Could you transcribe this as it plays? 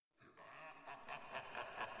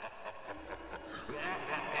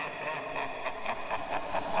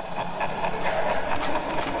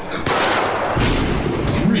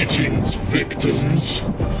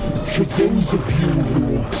those of you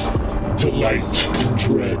who delight in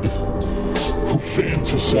dread, who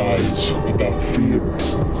fantasize about fear,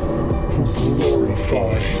 who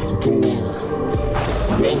glorify gore,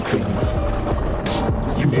 welcome.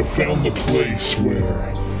 You have found the place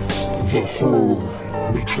where the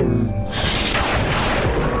horror returns.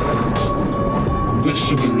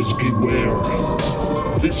 Listeners beware.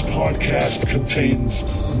 This podcast contains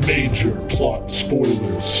major plot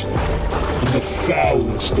spoilers and the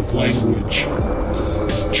foulest of language.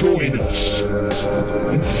 Join us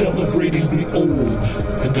in celebrating the old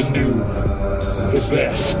and the new, the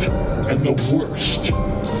best and the worst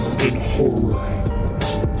in horror.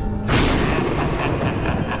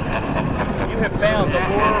 You have found the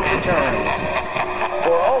horror returns.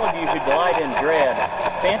 For all of you who delight in dread,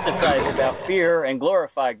 fantasize about fear, and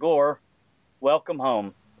glorify gore, welcome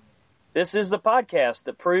home. This is the podcast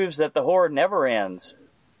that proves that the horror never ends.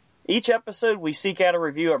 Each episode, we seek out a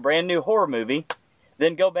review of a brand new horror movie,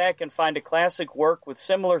 then go back and find a classic work with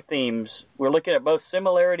similar themes. We're looking at both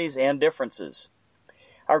similarities and differences.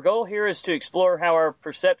 Our goal here is to explore how our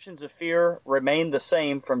perceptions of fear remain the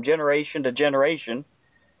same from generation to generation,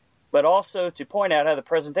 but also to point out how the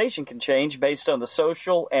presentation can change based on the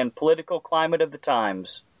social and political climate of the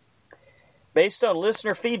times. Based on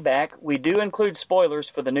listener feedback, we do include spoilers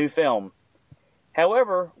for the new film.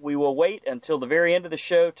 However, we will wait until the very end of the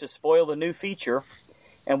show to spoil the new feature,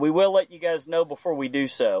 and we will let you guys know before we do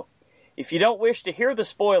so. If you don't wish to hear the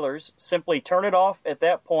spoilers, simply turn it off at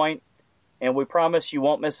that point, and we promise you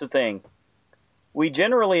won't miss a thing. We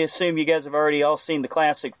generally assume you guys have already all seen the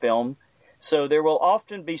classic film, so there will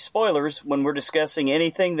often be spoilers when we're discussing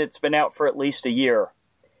anything that's been out for at least a year.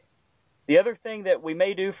 The other thing that we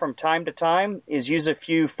may do from time to time is use a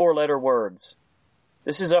few four-letter words.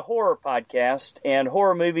 This is a horror podcast, and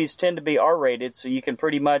horror movies tend to be R-rated, so you can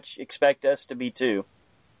pretty much expect us to be too.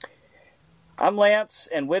 I'm Lance,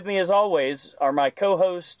 and with me as always are my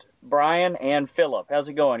co-hosts, Brian and Philip. How's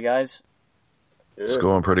it going, guys? Good. It's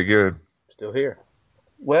going pretty good. Still here.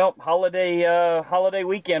 Well, holiday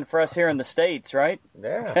weekend for us here in the States, right?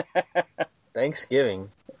 Yeah.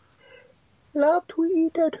 Thanksgiving. Love to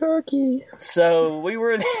eat a turkey. So we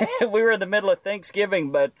were in the middle of Thanksgiving,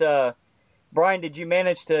 but Brian, did you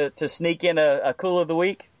manage to sneak in a cool of the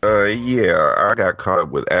week? Yeah, I got caught up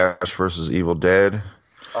with Ash vs. Evil Dead.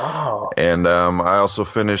 Oh. And I also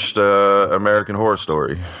finished American Horror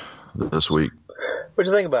Story this week.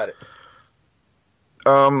 What'd you think about it?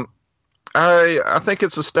 I think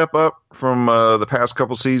it's a step up from the past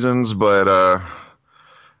couple seasons, but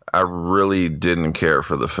I really didn't care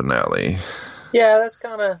for the finale. Yeah, that's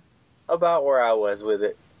kind of about where I was with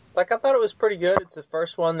it. Like, I thought it was pretty good. It's the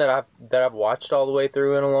first one that I've watched all the way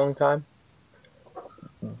through in a long time.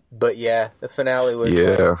 But yeah, the finale was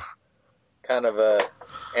kind of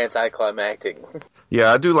anticlimactic.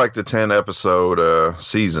 Yeah, I do like the 10 episode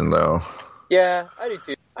season though. Yeah, I do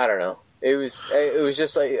too. I don't know. It was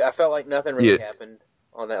just like, I felt like nothing really happened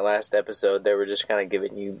on that last episode. They were just kind of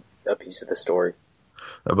giving you a piece of the story.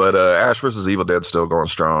 But Ash vs. Evil Dead's still going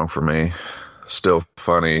strong for me. Still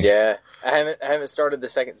funny. Yeah, I haven't started the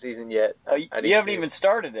second season yet. Oh, you haven't even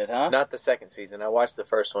started it, huh? Not the second season. I watched the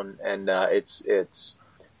first one, and it's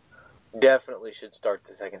definitely should start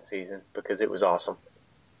the second season because it was awesome.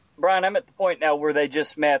 Brian, I'm at the point now where they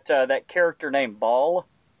just met that character named Ball.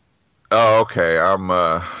 Oh, okay. I'm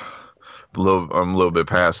a little bit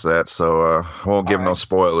past that, so I won't give no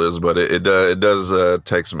spoilers. But it does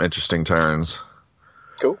take some interesting turns.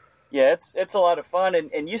 Cool. Yeah, it's a lot of fun.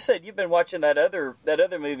 And you said you've been watching that other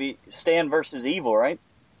movie, Stan vs. Evil, right?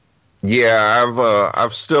 Yeah,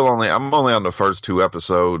 I'm only on the first two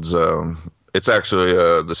episodes. It's actually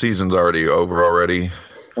the season's already over already.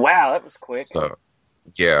 Wow, that was quick. So,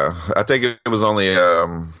 yeah, I think it was only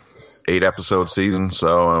 8 episode season,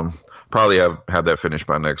 so probably have that finished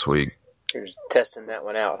by next week. You're testing that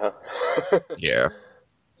one out, huh? Yeah.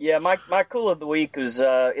 Yeah, my cool of the week was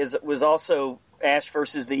also Ash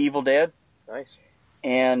versus the Evil Dead. Nice.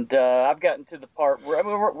 And I've gotten to the part where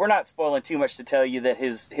we're not spoiling too much to tell you that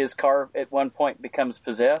his car at one point becomes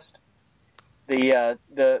possessed. The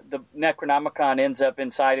Necronomicon ends up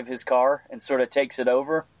inside of his car and sort of takes it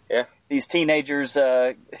over. Yeah. These teenagers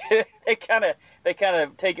they kind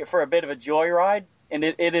of take it for a bit of a joyride, and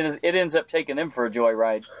it ends up taking them for a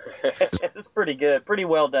joyride. It's pretty good, pretty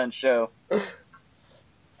well done show.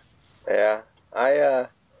 Yeah, I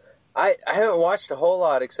haven't watched a whole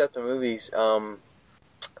lot except the movies.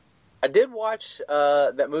 I did watch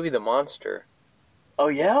that movie, The Monster. Oh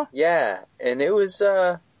yeah? Yeah, and it was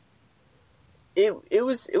it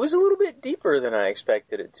was a little bit deeper than I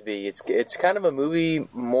expected it to be. It's kind of a movie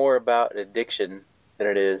more about addiction than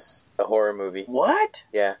it is a horror movie. What?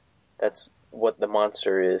 Yeah, that's what the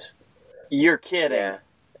monster is. You're kidding. Yeah,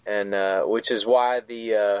 and which is why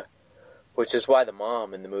the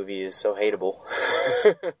mom in the movie is so hateable.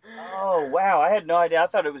 Oh wow! I had no idea. I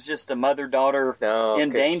thought it was just a mother-daughter in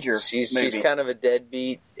danger. She's movie. kind of a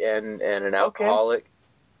deadbeat and an alcoholic,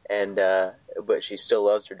 and but she still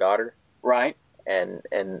loves her daughter. Right. And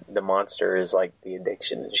the monster is like the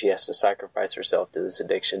addiction, and she has to sacrifice herself to this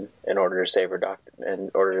addiction in order to save her daughter.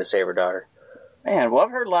 Man, well,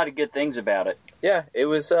 I've heard a lot of good things about it. Yeah, it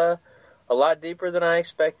was a lot deeper than I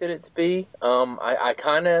expected it to be. I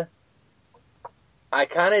kind of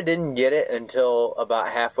didn't get it until about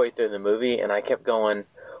halfway through the movie, and I kept going,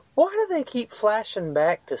 why do they keep flashing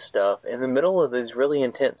back to stuff in the middle of these really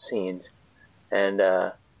intense scenes? And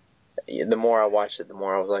the more I watched it, the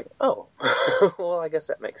more I was like, oh, well, I guess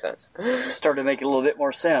that makes sense. Started to make a little bit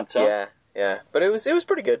more sense, huh? Yeah. But it was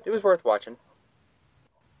pretty good. It was worth watching.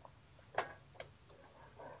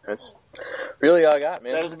 That's really all I got,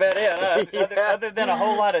 man. So that was about it, huh? Other than a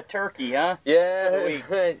whole lot of turkey, huh? Yeah.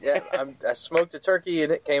 I smoked a turkey,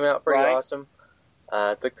 and it came out pretty awesome.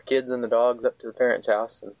 I took the kids and the dogs up to the parents'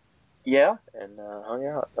 house, and hung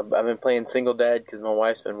out. I've been playing single dad because my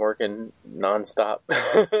wife's been working nonstop.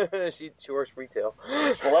 she works retail.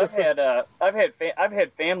 Well, I've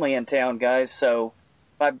had family in town, guys. So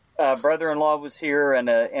my brother-in-law was here and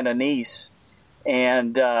a niece,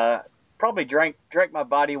 and probably drank my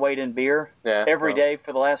body weight in beer every day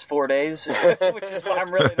for the last 4 days, which is why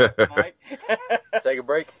I'm really not tonight. Take a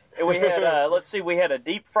break. And we had we had a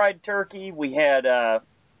deep fried turkey. We had a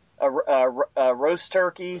roast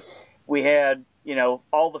turkey. We had,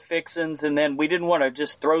 all the fixins, and then we didn't want to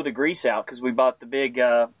just throw the grease out because we bought the big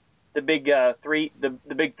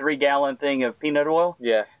 3-gallon thing of peanut oil.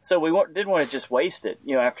 Yeah. So we didn't want to just waste it,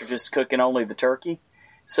 after just cooking only the turkey.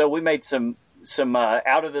 So we made some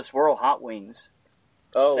out of this world hot wings.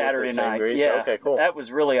 Saturday night. Grease? Yeah. Okay, cool. That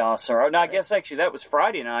was really awesome. No, I guess actually that was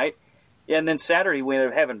Friday night. Yeah, and then Saturday we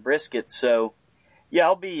ended up having brisket. So yeah,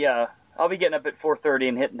 I'll be getting up at 4:30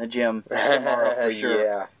 and hitting the gym tomorrow for sure.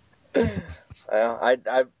 Yeah. Well, I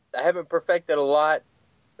haven't perfected a lot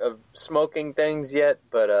of smoking things yet,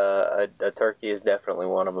 but a turkey is definitely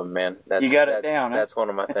one of them, man. You got it down. That's one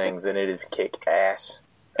of my things, and it is kick ass.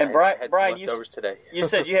 And Brian, you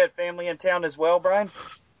said you had family in town as well, Brian?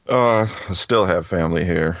 I still have family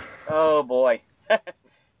here. Oh boy,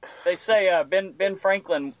 they say Ben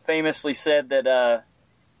Franklin famously said that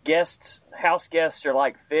house guests are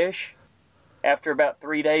like fish. After about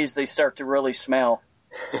 3 days, they start to really smell.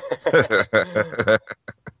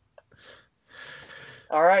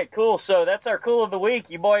 All right, cool. So that's our cool of the week.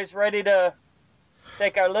 You boys ready to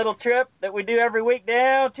take our little trip that we do every week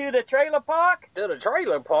down to the trailer park? To the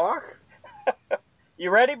trailer park?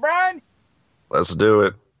 You ready, Brian? Let's do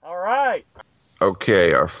it. All right.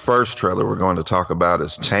 Okay, our first trailer we're going to talk about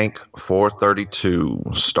is Tank 432,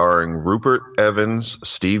 starring Rupert Evans,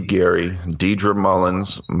 Steve Gary, Deidre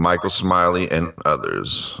Mullins, Michael Smiley, and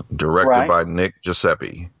others. Directed by Nick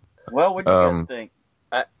Giuseppe. Well, what do you guys think?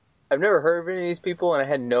 I've never heard of any of these people, and I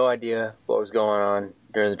had no idea what was going on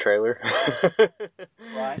during the trailer.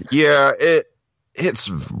 Right. Yeah, it's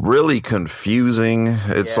really confusing.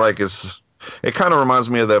 It's like it kind of reminds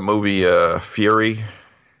me of that movie Fury,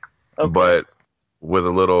 but with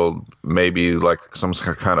a little, maybe like some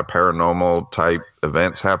kind of paranormal type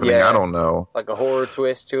events happening. I don't know. Like a horror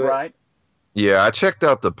twist to it. Right. Yeah, I checked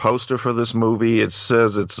out the poster for this movie. It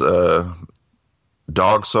says it's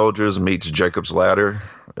Dog Soldiers meets Jacob's Ladder.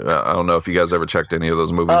 I don't know if you guys ever checked any of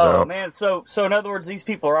those movies out. Oh, man. So in other words, these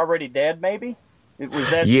people are already dead, maybe?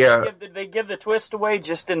 Was that? Yeah. Did they give the twist away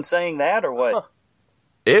just in saying that, or what?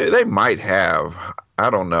 They might have.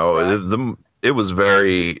 I don't know. Right. It was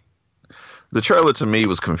very... The trailer to me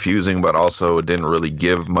was confusing, but also it didn't really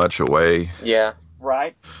give much away. Yeah.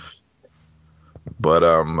 Right. But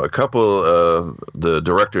a couple, the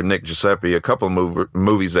director Nick Giuseppe, a couple of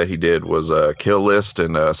movies that he did was Kill List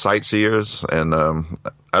and Sightseers, and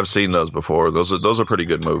I've seen those before. Those are pretty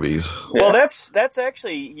good movies. Well, that's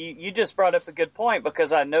actually you just brought up a good point,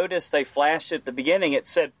 because I noticed they flashed at the beginning. It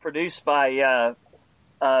said produced by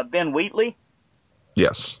Ben Wheatley.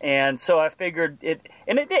 Yes. And so I figured it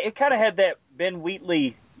kind of had that Ben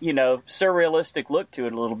Wheatley, surrealistic look to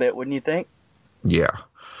it a little bit, wouldn't you think? Yeah.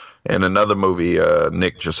 And another movie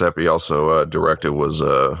Nick Giuseppe also directed was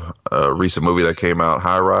a recent movie that came out,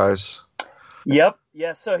 High Rise. Yep.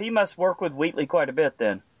 Yeah, so he must work with Wheatley quite a bit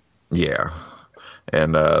then. Yeah.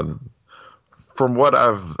 And from what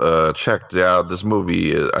I've checked out, this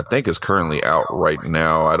movie, I think, is currently out right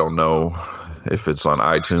now. I don't know if it's on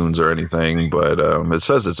iTunes or anything, but it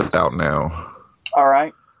says it's out now. All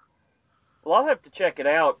right. Well, I'll have to check it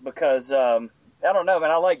out because I don't know, man.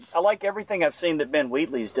 I like everything I've seen that Ben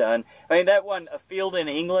Wheatley's done. I mean, that one, A Field in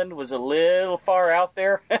England, was a little far out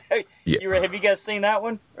there. Yeah. Have you guys seen that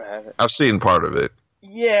one? I've seen part of it.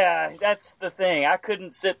 Yeah, that's the thing. I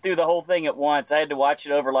couldn't sit through the whole thing at once. I had to watch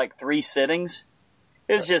it over like 3 sittings.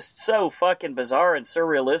 It was just so fucking bizarre and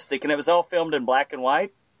surrealistic, and it was all filmed in black and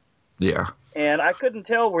white. Yeah. And I couldn't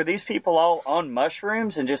tell, were these people all on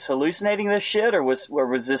mushrooms and just hallucinating this shit, or was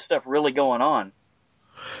this stuff really going on?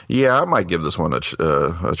 Yeah, I might give this one a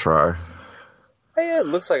try. Hey, it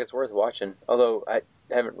looks like it's worth watching, although I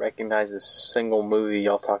haven't recognized a single movie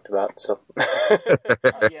y'all talked about, so...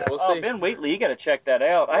 Yeah. We'll see. Ben Wheatley, you got to check that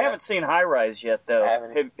out. Yeah. I haven't seen High Rise yet, though.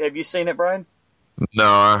 Have you seen it, Brian?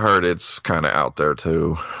 No, I heard it's kind of out there,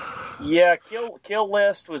 too. Yeah, Kill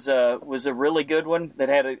List was a really good one that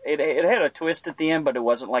had it had a twist at the end, but it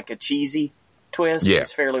wasn't like a cheesy twist. Yeah. It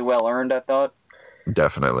was fairly well earned, I thought.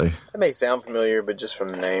 Definitely. That may sound familiar, but just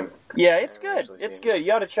from the name. Yeah, it's good. It's good.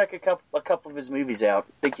 You ought to check a couple of his movies out.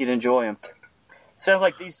 I think you'd enjoy them. Sounds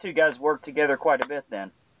like these two guys work together quite a bit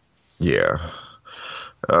then. Yeah.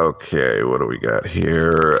 Okay, what do we got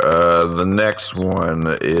here? The next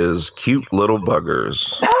one is Cute Little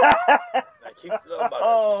Buggers.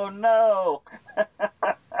 Oh, no.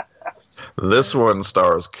 This one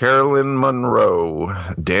stars Carolyn Monroe,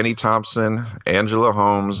 Danny Thompson, Angela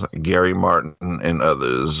Holmes, Gary Martin, and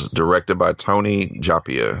others. Directed by Tony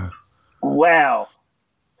Jappia. Wow.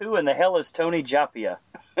 Who in the hell is Tony Jappia?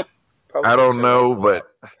 I don't know, but...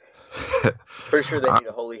 Pretty sure they need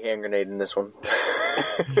a holy hand grenade in this one.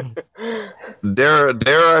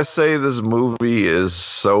 Dare I say this movie is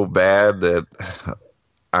so bad that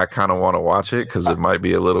I kind of want to watch it because it might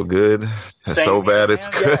be a little good. It's so bad it's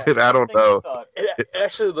good. Yeah, I don't know. It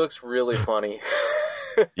actually looks really funny.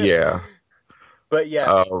 Yeah. But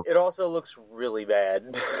yeah, it also looks really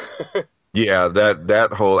bad. Yeah, that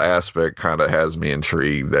whole aspect kind of has me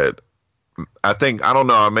intrigued. That I don't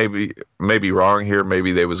know. I may be wrong here.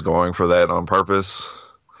 Maybe they was going for that on purpose.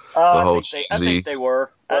 I think they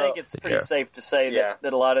were. Well, I think it's pretty safe to say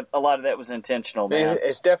that a lot of that was intentional. Man.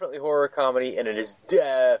 It's definitely horror comedy, and it is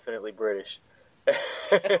definitely British.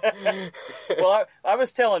 Well, I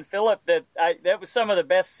was telling Philip that that was some of the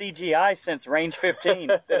best CGI since Range 15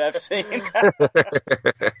 that I've seen.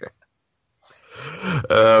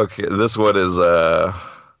 Okay, this one is.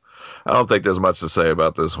 I don't think there's much to say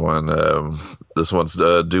about this one. This one's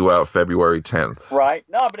due out February 10th. Right.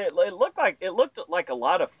 No, but it looked like a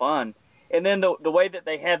lot of fun. And then the way that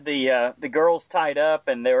they had the girls tied up,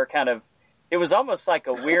 and they were kind of, it was almost like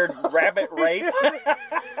a weird rabbit rape.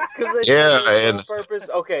 And purpose.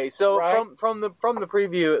 Okay, so right? from the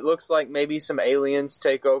preview, it looks like maybe some aliens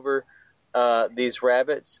take over these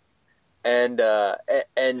rabbits. And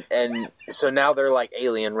so now they're like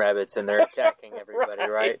alien rabbits, and they're attacking everybody,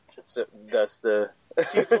 right? So thus the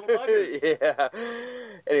cute little buggers. Yeah.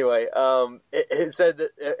 Anyway, it said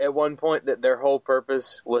that at one point that their whole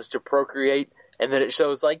purpose was to procreate, and then it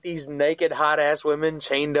shows like these naked hot ass women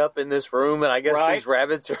chained up in this room, and I guess these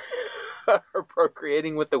rabbits are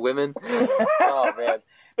procreating with the women. Oh man!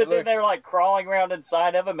 But then they were like crawling around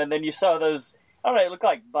inside of them, and then you saw those. I don't know, it looked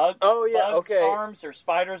like bugs arms or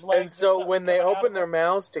spiders' legs. And so when they open their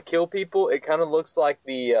mouths to kill people, it kind of looks like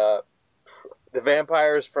the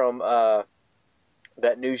vampires from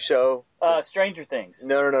that new show. Stranger Things.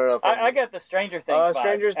 No. I got the Stranger Things vibe.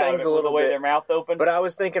 Stranger Things a little the way bit. Their mouth open. But I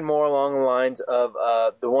was thinking more along the lines of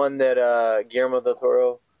the one that Guillermo del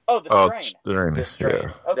Toro... The Strain. The Strain.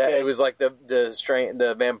 Yeah. Okay. It was like the Strain,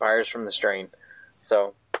 the vampires from the Strain.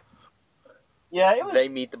 So... Yeah, it was, they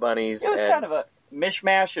meet the bunnies. It was kind of a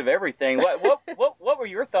mishmash of everything. What were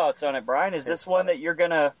your thoughts on it, Brian? Is this one that you're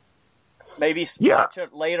gonna maybe watch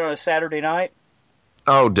it late on a Saturday night?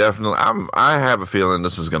 Oh, definitely. I have a feeling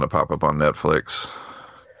this is gonna pop up on Netflix.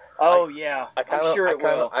 Oh yeah, I'm sure it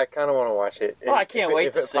will. I kind of want to watch it. Oh, I can't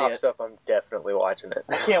wait to see it. If it pops up, I'm definitely watching it.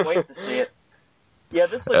 I can't wait to see it. Yeah,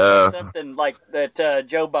 this looks like something like that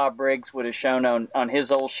Joe Bob Briggs would have shown on his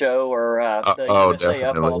old show or the USA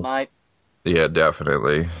definitely. Up All Night. Yeah,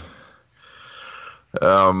 definitely.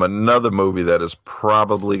 Another movie that is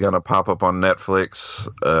probably going to pop up on Netflix,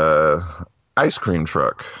 Ice Cream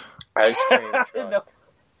Truck. Ice Cream Truck.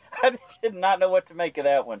 I did not know what to make of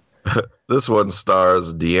that one. This one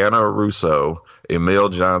stars Deanna Russo, Emil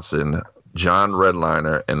Johnson, John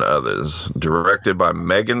Redliner, and others. Directed by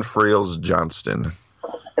Megan Friels Johnston.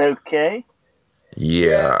 Okay.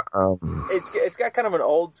 Yeah. It's got kind of an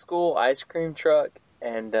old school ice cream truck.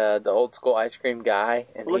 And the old school ice cream guy,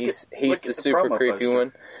 and he's the super creepy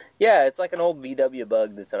one. Yeah, it's like an old VW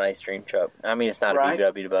Bug that's an ice cream truck. I mean, it's not a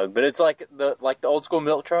VW Bug, but it's like the old school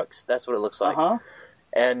milk trucks. That's what it looks like.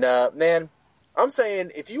 And man, I'm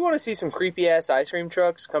saying if you want to see some creepy ass ice cream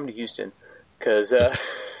trucks, come to Houston, because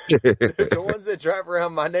the ones that drive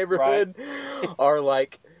around my neighborhood are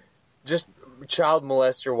like just child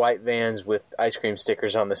molester white vans with ice cream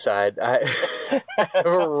stickers on the side. I have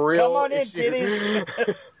a real Come on in, issue. kiddies.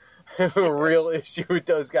 I have a real issue with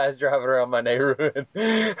those guys driving around my neighborhood.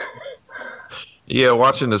 Yeah,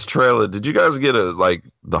 watching this trailer, did you guys get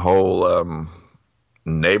the whole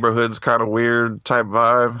neighborhood's kind of weird type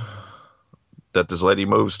vibe that this lady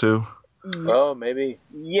moves to? Oh, maybe.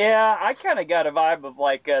 Yeah, I kind of got a vibe of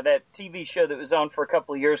like that TV show that was on for a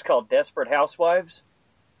couple of years called Desperate Housewives.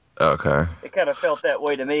 Okay. It kind of felt that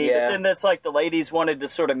way to me. Yeah. But then that's like the ladies wanted to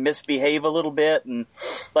sort of misbehave a little bit. And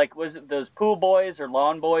like, was it those pool boys or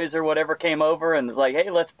lawn boys or whatever came over and it's like, hey,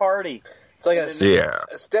 let's party. It's like a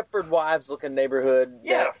Stepford Wives looking neighborhood.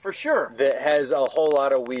 Yeah, for sure. That has a whole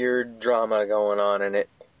lot of weird drama going on in it.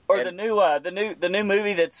 Or the new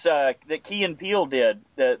movie that's that Key and Peele did,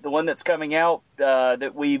 the one that's coming out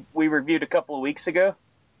that we reviewed a couple of weeks ago.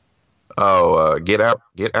 Oh, Get Out.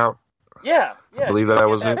 Yeah. I believe that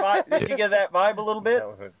was it. Did you get that vibe a little bit?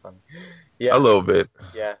 That was fun. Yeah, a little bit.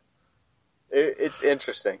 Yeah, it's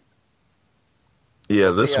interesting.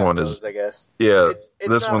 Yeah, this one is. I guess. Yeah, it's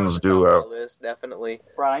this not one's on the due top of out. my list, definitely.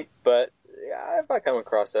 Right. But yeah, if I come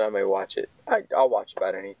across it, I may watch it. I'll watch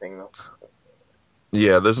about anything though.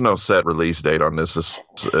 Yeah, there's no set release date on this.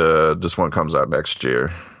 This one comes out next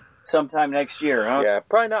year. Sometime next year, huh? Yeah,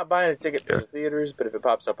 probably not buying a ticket for the theaters, but if it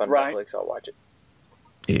pops up on Netflix, I'll watch it.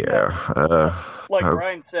 Yeah. Like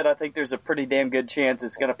Brian said, I think there's a pretty damn good chance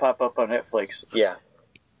it's going to pop up on Netflix. Yeah.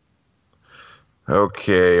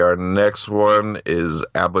 Okay, our next one is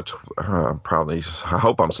Abattoir. I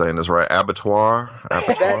hope I'm saying this right. Abattoir.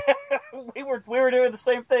 we were doing the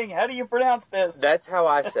same thing. How do you pronounce this? That's how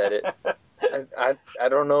I said it. I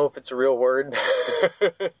don't know if it's a real word.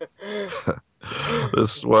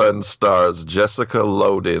 This one stars Jessica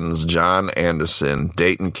Loden's John Anderson,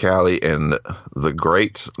 Dayton Cali, and the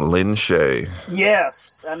great Lin Shaye.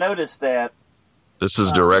 Yes, I noticed that. This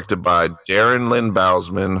is directed by Darren Lynn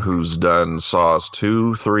Bousman, who's done Saws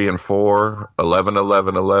 2, 3, and 4, 11,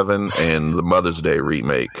 11, 11, and the Mother's Day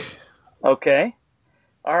remake. Okay.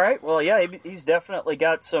 All right. Well, yeah, he's definitely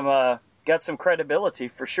got some credibility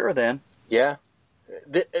for sure then. Yeah.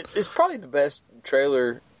 It's probably the best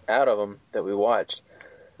trailer out of them that we watched.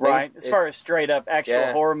 Right, as far as straight up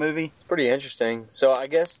actual horror movie. It's pretty interesting. So I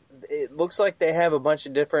guess it looks like they have a bunch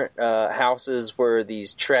of different houses where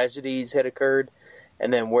these tragedies had occurred,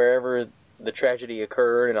 and then wherever the tragedy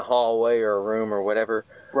occurred, in a hallway or a room or whatever,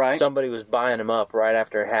 somebody was buying them up right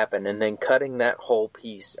after it happened and then cutting that whole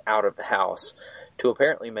piece out of the house to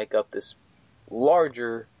apparently make up this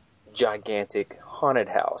larger, gigantic haunted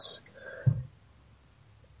house.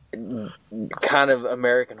 Kind of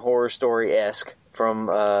American Horror Story-esque from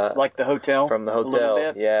like the hotel, from the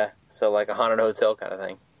hotel, yeah. So like a haunted hotel kind of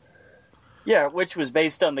thing. Yeah, which was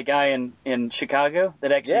based on the guy in Chicago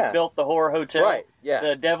that actually built the horror hotel, right? Yeah,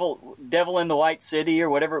 the Devil in the White City or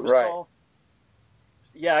whatever it was called.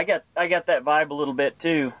 Yeah, I got that vibe a little bit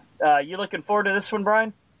too. You looking forward to this one,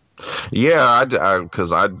 Brian? Yeah,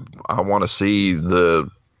 because I want to see the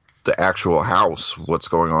actual house, what's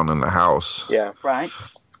going on in the house. Yeah, right.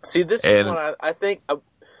 See, this is one I think,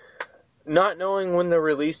 not knowing when the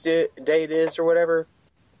release date is or whatever,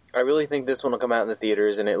 I really think this one will come out in the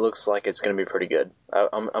theaters, and it looks like it's going to be pretty good.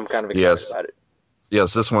 I'm kind of excited about it.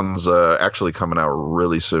 Yes, this one's actually coming out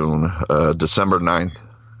really soon, December 9th.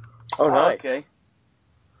 Oh, nice. Okay.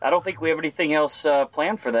 I don't think we have anything else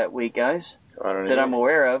planned for that week, guys, that I'm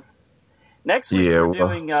aware of. Next week we're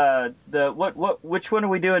doing which one are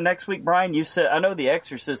we doing next week, Brian? You said, I know The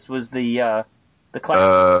Exorcist was the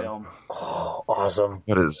classic film. Oh, awesome.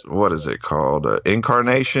 What is it called?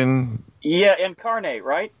 Incarnation? Yeah, Incarnate,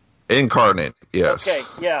 right? Incarnate, yes. Okay,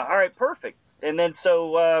 yeah, all right, perfect. And then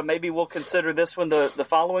so maybe we'll consider this one the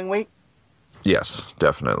following week? Yes,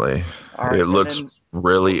 definitely. All right, it looks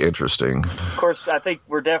really interesting. Of course, I think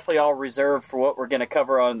we're definitely all reserved for what we're going to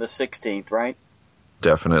cover on the 16th, right?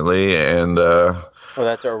 Definitely, and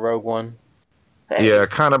that's our Rogue One. Hey, yeah,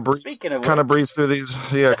 kind of breeze through these.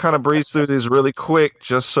 Yeah, kind of breeze through these really quick,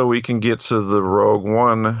 just so we can get to the Rogue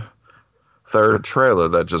One third trailer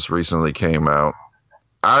that just recently came out.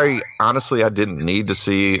 I didn't need to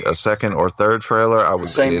see a second or third trailer. I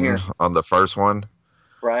was on the first one,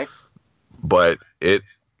 right? But it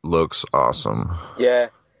looks awesome. Yeah.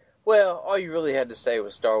 Well, all you really had to say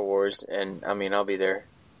was Star Wars, and I mean, I'll be there.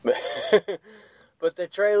 But the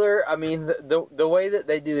trailer, I mean, the way that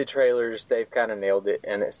they do the trailers, they've kind of nailed it.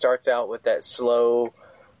 And it starts out with that slow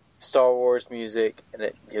Star Wars music, and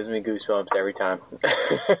it gives me goosebumps every time.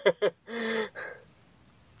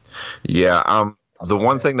 Yeah, the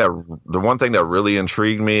one thing that really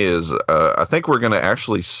intrigued me is I think we're going to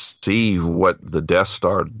actually see what the Death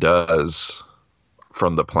Star does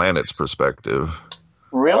from the planet's perspective.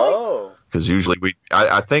 Really? Oh. Because usually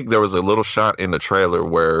I think there was a little shot in the trailer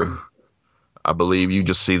where I believe you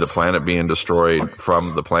just see the planet being destroyed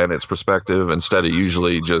from the planet's perspective instead of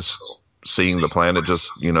usually just seeing the planet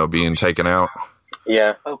just, being taken out.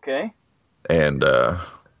 Yeah. Okay. And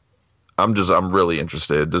I'm really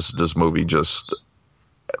interested. This movie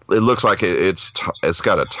it looks like it's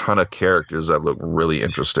got a ton of characters that look really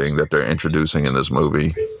interesting that they're introducing in this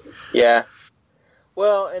movie. Yeah.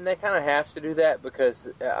 Well, and they kind of have to do that because,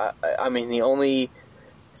 I mean,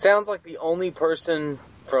 sounds like the only person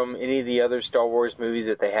from any of the other Star Wars movies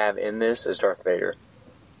that they have in this is Darth Vader.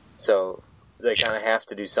 So they kind of have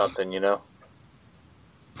to do something, And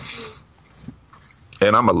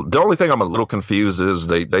the only thing I'm a little confused is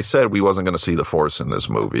they said we wasn't going to see the Force in this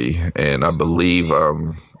movie, and I believe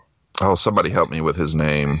somebody help me with his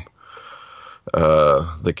name.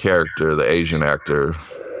 The character, the Asian actor.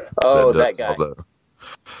 Oh, that guy.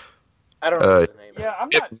 I don't know his name. Yeah, I'm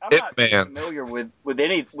not familiar with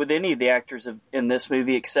any of the actors in this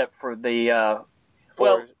movie except for the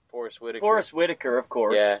Forrest Whitaker. Forrest Whitaker, of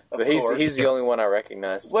course. Yeah, but he's the only one I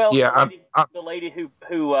recognize. Well, yeah, the lady who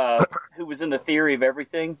was in the Theory of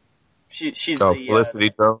Everything. She's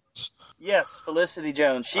Felicity Jones. Yes, Felicity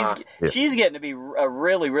Jones. She's getting to be a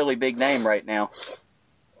really, really big name right now.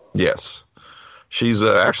 Yes, she's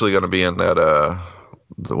actually going to be in that.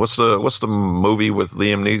 What's the movie with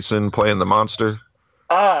Liam Neeson playing the monster?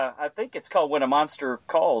 I think it's called When a Monster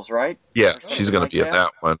Calls, right? Yeah, she's going to be in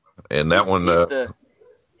that one. And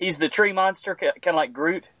he's the tree monster, kind of like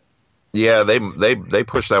Groot. Yeah, they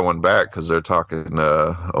pushed that one back because they're talking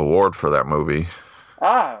award for that movie.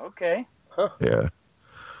 Okay. Huh. Yeah.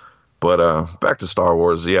 But back to Star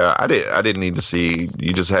Wars. Yeah, I didn't need to see.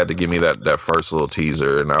 You just had to give me that first little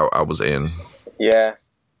teaser, and I was in. Yeah.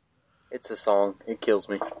 It's a song. It kills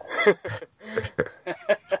me.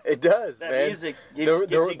 It does, that man. Music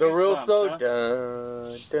the real song. Huh?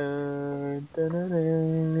 Dun, dun, dun,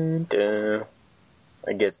 dun, dun, dun.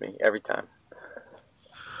 It gets me every time.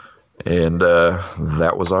 And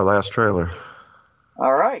that was our last trailer.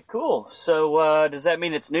 All right, cool. So does that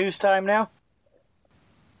mean it's news time now?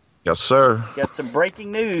 Yes, sir. Got some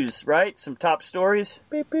breaking news, right? Some top stories?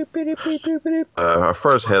 Our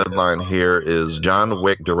first headline here is John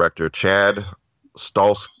Wick director Chad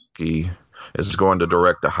Stahelski is going to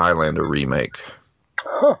direct a Highlander remake.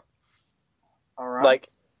 Huh. All right. Like,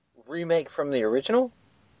 remake from the original?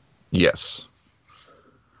 Yes.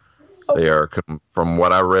 Okay. They are, from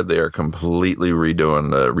what I read, they are completely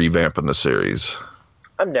revamping the series.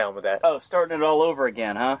 I'm down with that. Oh, starting it all over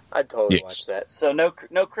again, huh? I'd totally watch that. So no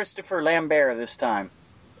Christopher Lambert this time.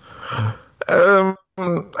 I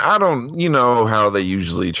don't, how they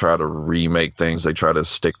usually try to remake things. They try to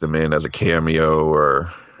stick them in as a cameo,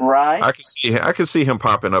 or right. I can see him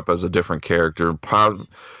popping up as a different character.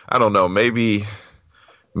 I don't know. Maybe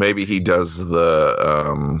he does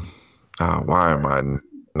the. Why am I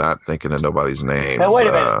not thinking of nobody's name? Now wait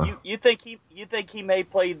a minute. You think he may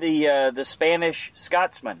play the Spanish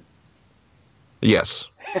Scotsman? Yes.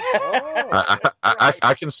 Oh,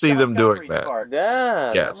 I can see them doing that.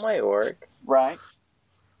 yeah, Yes. that might work. Right.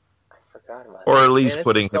 I forgot about Or that. at least Man,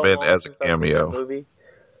 putting it's been him in long as a since I've seen that cameo. movie.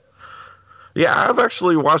 Yeah, I've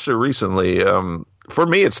actually watched it recently. For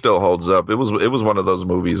me, it still holds up. It was one of those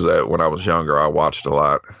movies that when I was younger, I watched a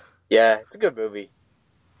lot. Yeah, it's a good movie.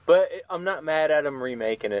 But I'm not mad at him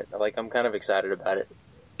remaking it. Like, I'm kind of excited about it.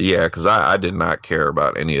 Yeah, because I did not care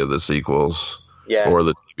about any of the sequels or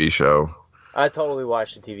the TV show. I totally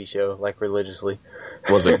watched the TV show, like, religiously.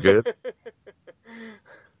 Was it good?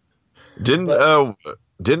 Didn't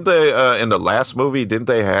they in the last movie? Didn't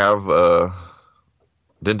they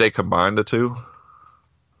combine the two?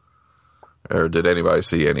 Or did anybody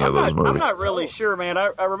see any of those movies? I'm not really sure, man.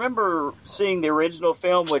 I remember seeing the original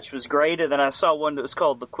film, which was great, and then I saw one that was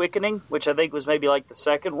called The Quickening, which I think was maybe like the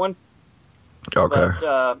second one. Okay.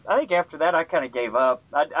 But I think after that, I kind of gave up.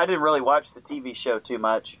 I didn't really watch the TV show too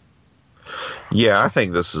much. Yeah, I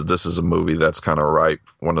think this is a movie that's kind of ripe.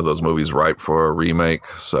 One of those movies ripe for a remake.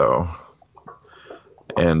 So,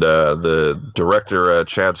 and the director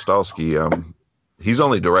Chad Stahelski, he's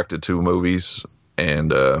only directed 2 movies,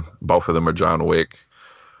 and both of them are John Wick.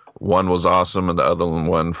 One was awesome, and the other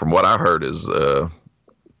one, from what I heard, is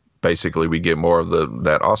basically we get more of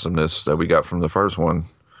that awesomeness that we got from the first one.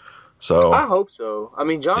 So I hope so. I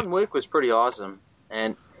mean, John Wick was pretty awesome,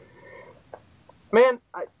 and man,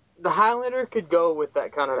 the Highlander could go with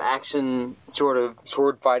that kind of action, sort of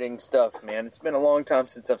sword fighting stuff. Man, it's been a long time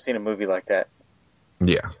since I've seen a movie like that.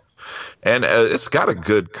 Yeah, and it's got a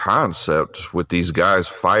good concept with these guys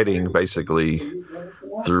fighting basically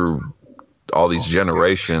through all these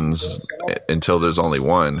generations until there's only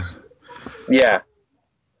one. Yeah.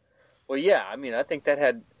 Well, yeah. I mean, I think that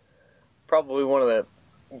had probably one of the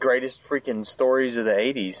greatest freaking stories of the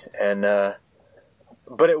 80s, and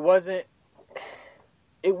but it wasn't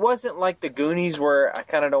like the Goonies where I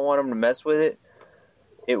kind of don't want them to mess with it.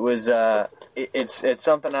 It was it's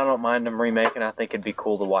something I don't mind them remaking. I think it'd be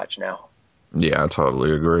cool to watch now. Yeah, I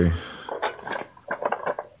totally agree.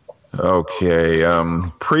 Okay,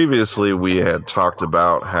 previously we had talked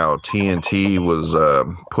about how TNT was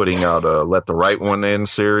putting out a Let the Right One In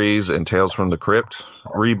series and Tales from the Crypt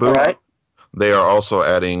reboot. Right. They are also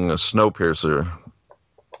adding Snowpiercer.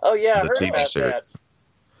 Oh yeah, I the heard TV about series. that.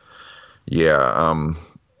 Yeah,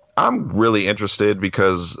 I'm really interested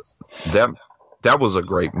because that was a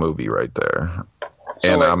great movie right there. So,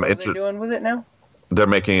 And like, I'm what are they doing with it now? They're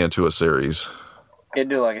making it into a series. It'd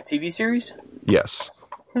do like a TV series? Yes.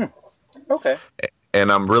 Okay. And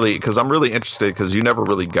I'm really interested because you never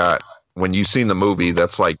really got, when you seen the movie,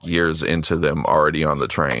 that's like years into them already on the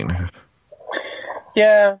train.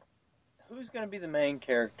 Yeah. Who's going to be the main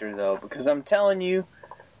character, though? Because I'm telling you,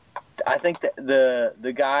 I think that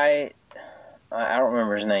the guy, I don't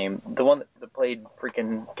remember his name, the one that played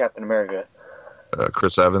freaking Captain America.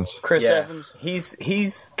 Chris Evans. Chris Evans.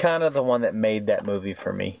 He's kind of the one that made that movie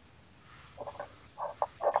for me.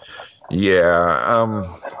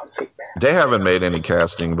 Yeah, they haven't made any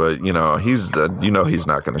casting, but he's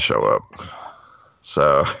not going to show up.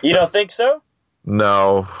 So You don't think so?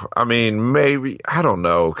 no, I mean maybe, I don't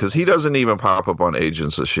know, because he doesn't even pop up on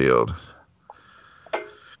Agents of S.H.I.E.L.D.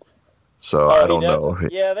 So I don't know.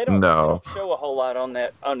 Yeah, they No. don't show a whole lot on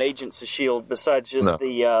Agents of S.H.I.E.L.D. besides just No.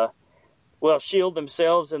 the S.H.I.E.L.D.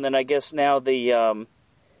 themselves, and then I guess now the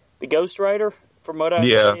Ghost Rider, from what I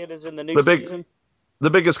understand, is in the new season. The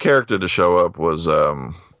biggest character to show up was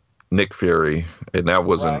Nick Fury, and that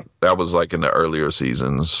was like in the earlier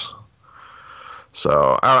seasons.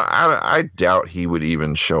 So I doubt he would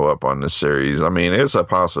even show up on this series. I mean, it's a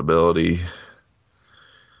possibility,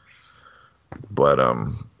 but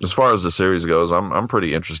as far as the series goes, I'm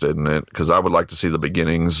pretty interested in it because I would like to see the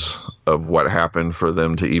beginnings of what happened for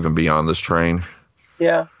them to even be on this train.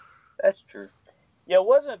 Yeah, that's true. Yeah,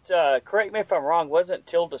 wasn't, correct me if I'm wrong, wasn't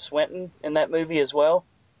Tilda Swinton in that movie as well?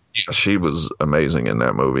 Yeah, she was amazing in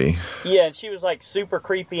that movie. Yeah, and she was like super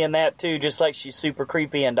creepy in that too, just like she's super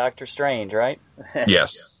creepy in Doctor Strange, right?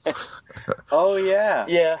 Yes. Oh yeah.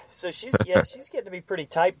 Yeah, so she's getting to be pretty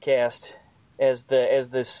typecast as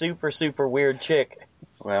the super, super weird chick.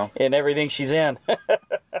 Well, in everything she's in.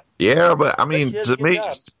 Yeah, but I mean, But she does a to me, good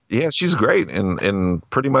job. yeah, she's great in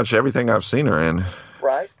pretty much everything I've seen her in.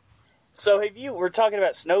 Right. So we're talking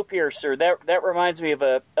about Snowpiercer. That reminds me of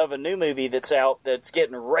a new movie that's out that's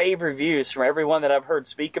getting rave reviews from everyone that I've heard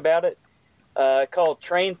speak about it. Called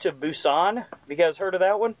Train to Busan. Have you guys heard of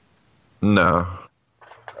that one? No.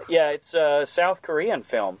 Yeah, it's a South Korean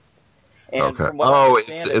film. And Okay. from what I Oh,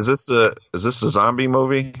 understand, is this the zombie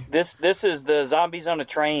movie? this is the Zombies on a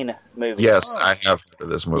Train movie. Yes, I have heard of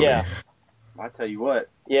this movie. Yeah. I tell you what,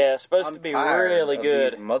 Yeah, it's supposed to be really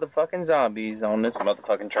good. These motherfucking zombies on this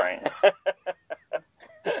motherfucking train.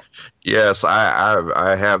 Yes,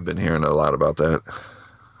 I have been hearing a lot about that.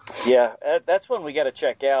 Yeah, that's one we got to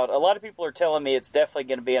check out. A lot of people are telling me it's definitely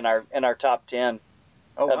going to be in our top 10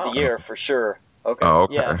 Oh, of wow. the year for sure. Okay. Oh,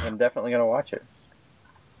 okay. Yeah. I'm definitely gonna watch it.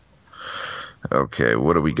 Okay,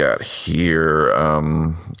 what do we got here?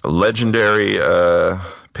 Legendary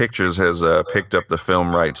Pictures has picked up the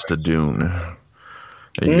film rights to Dune. Are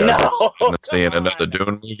you guys interested in seeing another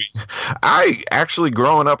Dune movie? I actually,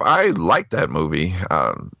 growing up, I liked that movie.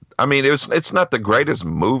 I mean, it's not the greatest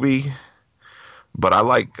movie, but I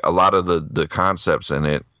like a lot of the concepts in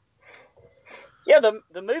it. Yeah,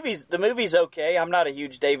 the movie's okay. I'm not a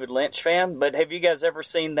huge David Lynch fan, but have you guys ever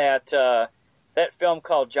seen that film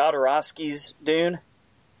called Jodorowsky's Dune?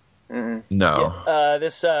 Mm-mm. No. Yeah.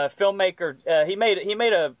 This filmmaker, he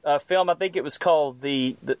made a film. I think it was called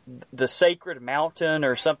the Sacred Mountain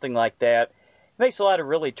or something like that. He makes a lot of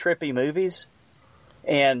really trippy movies,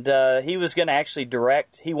 and he was going to actually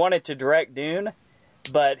direct. He wanted to direct Dune,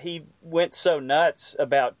 but he went so nuts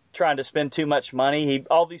about trying to spend too much money.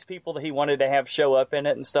 All these people that he wanted to have show up in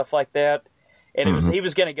it and stuff like that, and he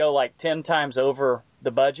was going to go like 10 times over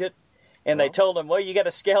the budget. And they told him, well, you got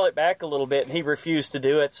to scale it back a little bit, and he refused to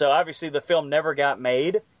do it. So obviously the film never got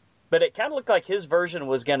made, but it kind of looked like his version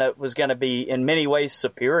was gonna be in many ways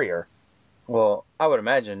superior. Well, I would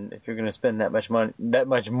imagine if you're going to spend that much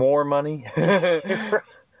more money, that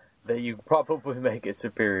you probably make it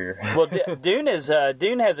superior. Well, Dune has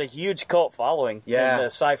a huge cult following in the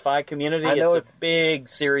sci-fi community. I know it's a big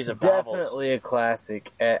series of novels. Definitely a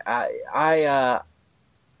classic. I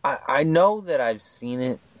know that I've seen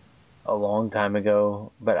it a long time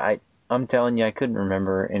ago, but I'm telling you, I couldn't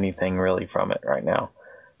remember anything really from it right now.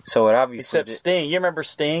 So it obviously except Sting. You remember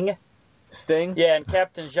Sting? Sting? Yeah, and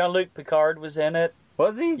Captain Jean-Luc Picard was in it.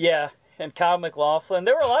 Was he? Yeah, and Kyle MacLachlan.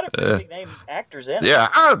 There were a lot of big name actors in it. Yeah,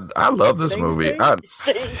 I love this movie.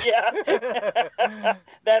 Sting, yeah.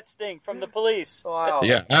 That's Sting from The Police. Wow.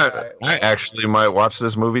 Yeah, I actually might watch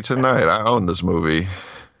this movie tonight. I own this movie.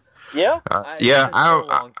 Yeah? So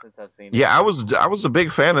long since I've seen it. Yeah, I was a big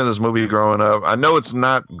fan of this movie growing up. I know it's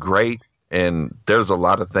not great, and there's a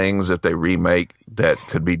lot of things if they remake that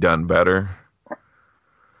could be done better.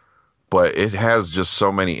 But it has just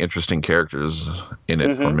so many interesting characters in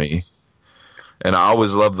it for me, and I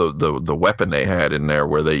always love the weapon they had in there,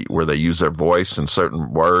 where they use their voice and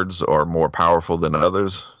certain words are more powerful than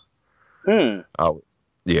others.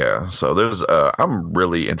 Yeah, so there's I'm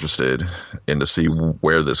really interested in to see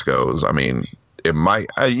where this goes. I mean, it might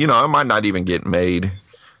not even get made.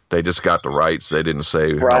 They just got the rights. They didn't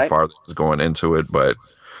say how far this was going into it, but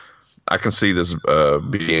I can see this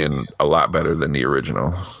being a lot better than the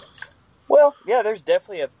original. Well, yeah, there's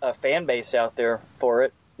definitely a fan base out there for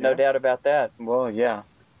it. No doubt about that. Well, yeah.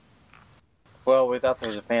 Well, we thought there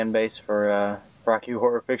was a fan base for Rocky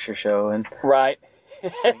Horror Picture Show, and right.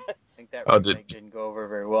 I think that remake didn't go over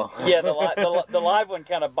very well. Yeah, the live one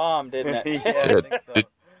kind of bombed, didn't it? Yeah, I think so.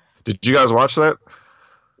 Did you guys watch that?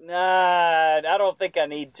 Nah, I don't think I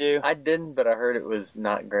need to. I didn't, but I heard it was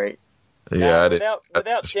not great. Yeah, I did.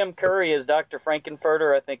 Without Tim Curry as Dr.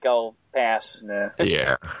 Frankenfurter, I think I'll pass. Nah.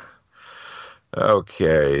 Yeah.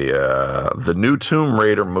 Okay, the new Tomb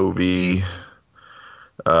Raider movie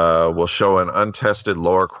will show an untested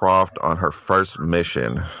Lara Croft on her first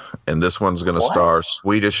mission, and this one's going to star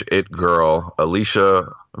Swedish it girl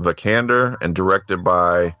Alicia Vikander and directed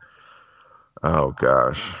by, oh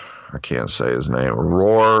gosh, I can't say his name,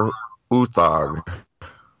 Roar Uthag.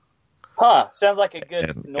 Huh, sounds like a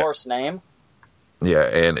good Norse name. Yeah,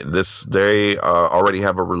 and they already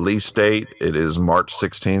have a release date. It is March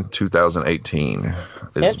 16th, 2018.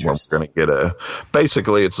 Is when we're going to get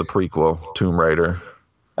basically it's a prequel, Tomb Raider.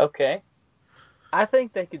 Okay. I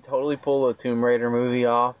think they could totally pull a Tomb Raider movie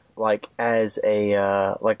off, like as a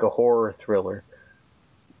horror thriller.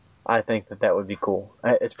 I think that would be cool.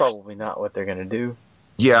 It's probably not what they're going to do.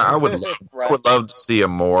 Yeah, I would love to see a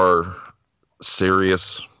more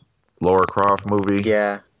serious Lara Croft movie.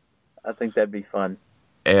 Yeah. I think that'd be fun.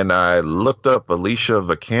 And I looked up Alicia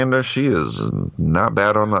Vikander. She is not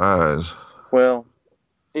bad on the eyes. Well,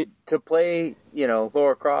 to play,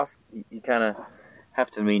 Lara Croft, you kind of have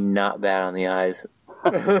to be not bad on the eyes.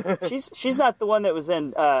 She's not the one that was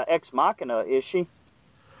in Ex Machina, is she?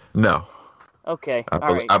 No. Okay.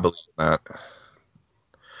 I believe not.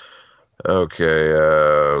 Okay,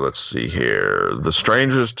 let's see here. The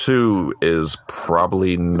Strangers 2 is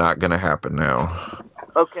probably not going to happen now.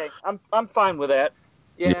 Okay, I'm fine with that.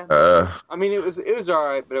 Yeah. I mean, it was all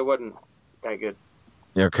right, but it wasn't that good.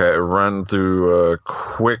 Okay, run through a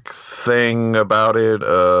quick thing about it.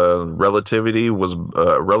 Relativity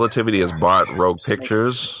has bought Rogue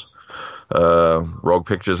Pictures. Rogue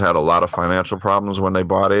Pictures had a lot of financial problems when they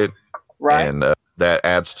bought it, right? And that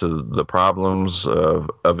adds to the problems of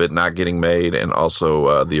it not getting made. And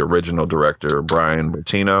also the original director Brian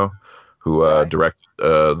Bertino, who directed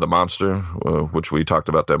The Monster, which we talked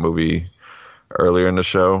about that movie earlier in the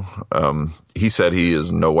show. He said he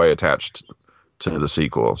is no way attached to the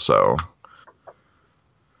sequel. So,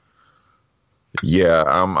 yeah,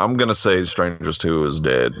 I'm going to say Strangers 2 is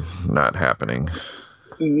dead, not happening.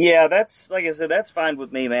 Yeah, that's, like I said, that's fine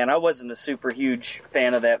with me, man. I wasn't a super huge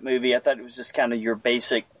fan of that movie. I thought it was just kind of your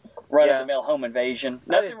basic run-of-the-mill home invasion.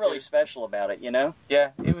 Nothing really special about it, you know?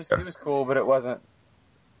 Yeah, it was cool, but it wasn't...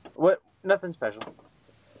 Nothing special.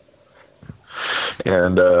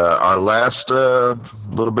 And our last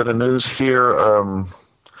little bit of news here.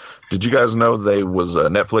 Did you guys know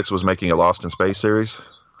Netflix was making a Lost in Space series?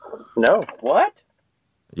 No. What?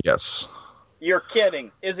 Yes. You're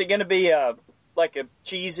kidding. Is it going to be like a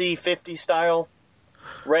cheesy 50s style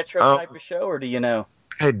retro type of show, or do you know?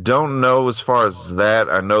 I don't know as far as that.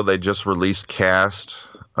 I know they just released cast.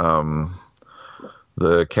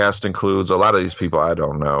 The cast includes a lot of these people I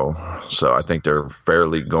don't know, so I think they're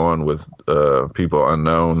fairly going with people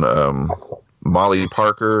unknown. Molly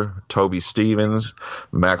Parker, Toby Stevens,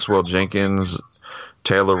 Maxwell Jenkins,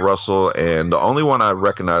 Taylor Russell, and the only one I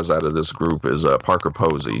recognize out of this group is Parker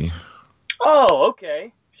Posey. Oh,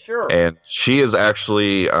 okay. Sure. And she is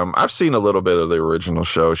actually, I've seen a little bit of the original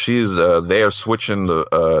show. She's, they are switching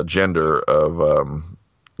the gender of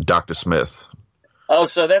Dr. Smith. Oh,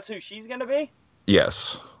 so that's who she's going to be?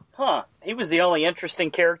 Yes. Huh. He was the only interesting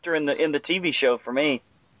character in the TV show for me.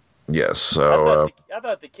 Yes. So I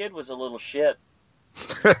thought the kid was a little shit.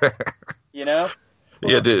 You know?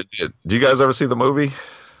 Yeah. Do you guys ever see the movie?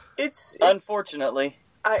 It's unfortunately.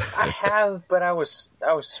 I have, but I was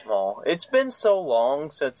small. It's been so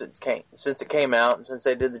long since it came out and since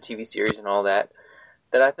they did the TV series and all that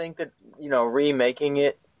I think that remaking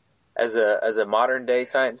it as a modern day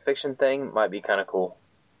science fiction thing might be kind of cool.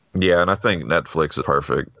 Yeah, and I think Netflix is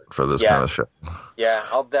perfect for this kind of show. Yeah,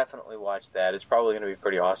 I'll definitely watch that. It's probably going to be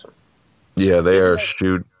pretty awesome. Yeah,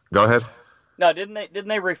 Go ahead. No, didn't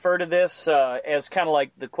they refer to this as kind of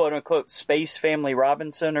like the quote unquote Space Family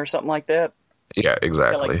Robinson or something like that? Yeah,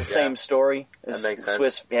 exactly. Kind of like the same story. That makes sense.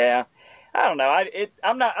 Swiss, yeah. I don't know.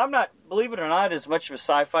 I'm not. Believe it or not, as much of a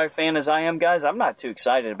sci-fi fan as I am, guys. I'm not too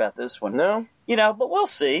excited about this one. No, but we'll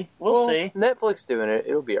see. We'll see. Netflix doing it.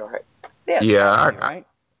 It'll be all right. Yeah. Right.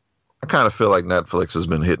 I kind of feel like Netflix has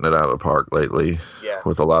been hitting it out of the park lately. Yeah.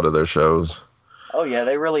 With a lot of their shows. Oh yeah,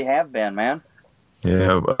 they really have been, man.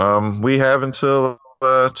 Yeah. We have until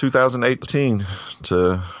 2018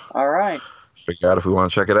 to. All right. Figure out if we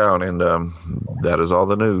want to check it out, and that is all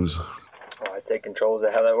the news. I take control. Is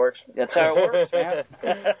that how that works? That's how it works, man.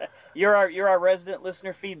 You're our resident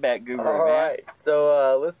listener feedback guru, all man. Right.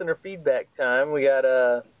 So listener feedback time. We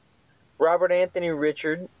got Robert Anthony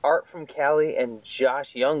Richard, Art from Cali, and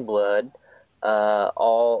Josh Youngblood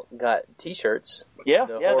all got T-shirts. Yeah,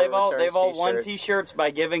 they've all won T-shirts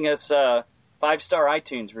by giving us 5-star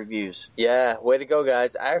iTunes reviews. Yeah, way to go,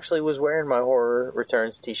 guys. I actually was wearing my Horror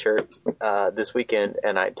Returns T-shirt this weekend,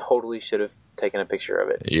 and I totally should have taken a picture of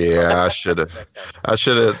it. Yeah, I should have.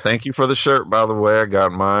 Thank you for the shirt, by the way. I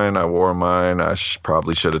got mine. I wore mine. I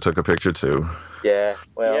probably should have took a picture, too. Yeah,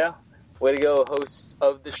 well, way to go, host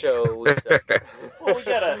of the show. Well,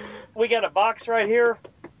 we got a box right here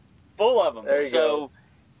full of them. There you go.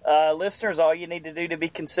 Listeners, all you need to do to be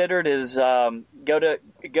considered is go to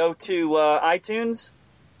iTunes,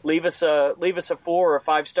 leave us a 4 or a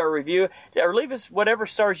 5-star review, or leave us whatever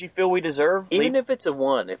stars you feel we deserve. Even if it's a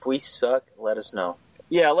 1, if we suck, let us know.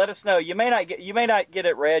 Yeah, let us know. You may not get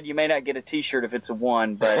it read. You may not get a T-shirt if it's a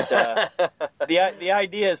 1, but the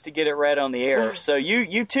idea is to get it read on the air. So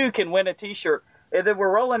you too can win a T-shirt. And then we're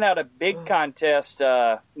rolling out a big contest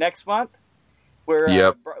next month.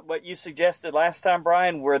 Where what you suggested last time,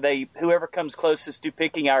 Brian, where whoever comes closest to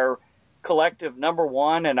picking our collective number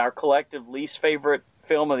 1 and our collective least favorite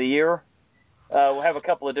film of the year, we'll have a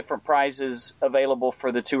couple of different prizes available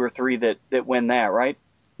for the 2 or 3 that win that, right?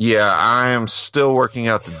 Yeah, I am still working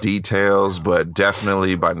out the details, but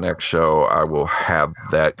definitely by next show I will have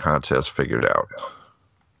that contest figured out,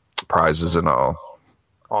 prizes and all.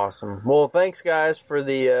 Awesome. Well, thanks guys for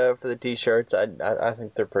the T-shirts. I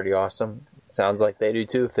think they're pretty awesome. Sounds like they do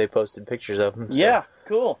too if they posted pictures of them. So, yeah,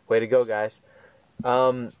 cool. Way to go, guys.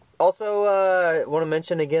 Also, want to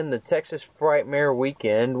mention again the Texas Frightmare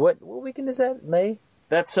Weekend. What weekend is that? May?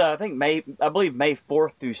 That's I think May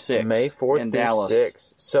 4th through 6th. May 4th in through Dallas.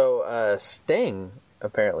 6th. So Sting,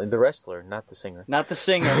 apparently the wrestler, not the singer. Not the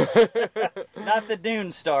singer. Not the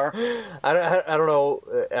Dune star. I don't know.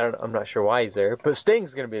 I'm not sure why he's there, but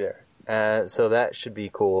Sting's going to be there. So that should be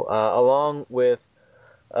cool. Along with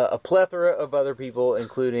a plethora of other people,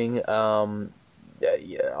 including a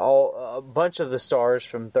bunch of the stars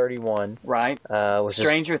from 31. Right.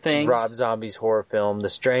 Stranger Things. Rob Zombie's horror film. The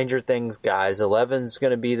Stranger Things guys. 11's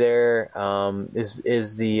going to be there. Is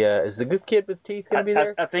the good kid with teeth going to be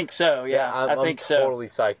there? I think so. Yeah, I think so. I'm totally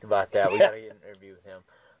psyched about that. We got to get an interview with him.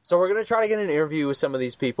 So we're going to try to get an interview with some of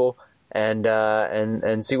these people and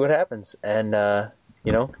see what happens. And if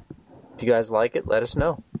you guys like it, let us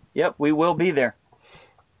know. Yep, we will be there.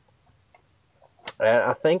 And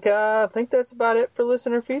I think that's about it for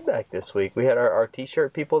listener feedback this week. We had our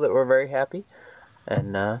T-shirt people that were very happy,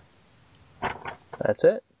 and that's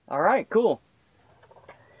it. All right, cool.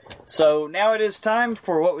 So now it is time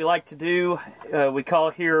for what we like to do. We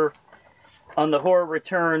call here on the Horror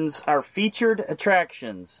Returns our featured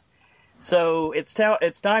attractions. So it's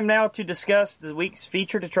time now to discuss the week's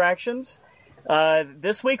featured attractions.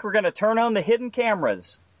 This week we're going to turn on the hidden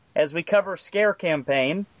cameras as we cover Scare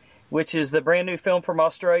Campaign. which is the brand new film from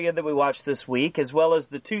Australia that we watched this week, as well as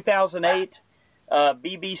the 2008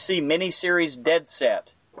 BBC miniseries Dead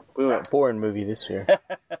Set. We went foreign movie this year.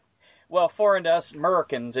 Well, foreign to us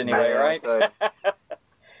Americans anyway, right?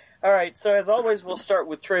 All right, so as always, we'll start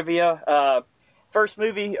with trivia. First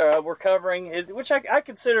movie we're covering, which I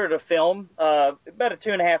consider it a film, about a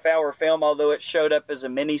 2.5-hour film, although it showed up as a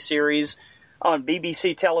miniseries on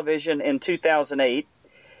BBC television in 2008.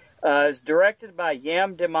 It's directed by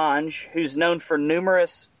Yam Demange, who's known for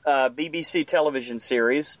numerous BBC television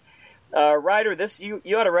series. Writer, you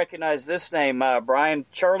ought to recognize this name, Brian.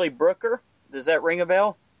 Charlie Brooker. Does that ring a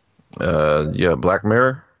bell? Yeah, Black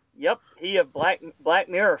Mirror. Yep, he of Black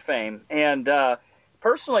Mirror fame. And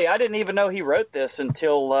personally, I didn't even know he wrote this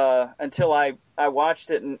until I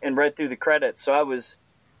watched it and read through the credits. So I was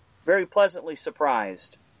very pleasantly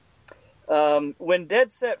surprised. When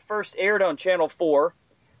Dead Set first aired on Channel 4,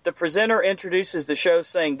 the presenter introduces the show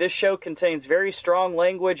saying, "This show contains very strong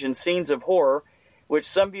language and scenes of horror, which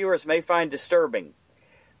some viewers may find disturbing.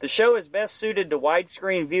 The show is best suited to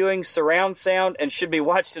widescreen viewing, surround sound, and should be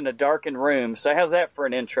watched in a darkened room." So how's that for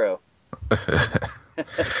an intro?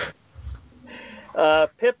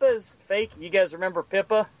 Pippa's fake... You guys remember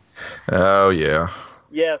Pippa? Oh, yeah.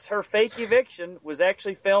 Yes, her fake eviction was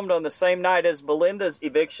actually filmed on the same night as Belinda's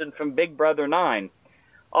eviction from Big Brother 9.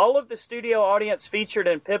 All of the studio audience featured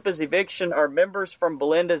in Pippa's eviction are members from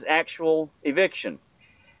Belinda's actual eviction.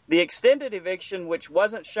 The extended eviction, which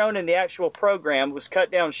wasn't shown in the actual program, was cut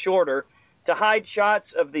down shorter to hide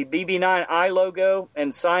shots of the BB9 eye logo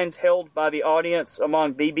and signs held by the audience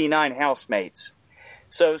among BB9 housemates.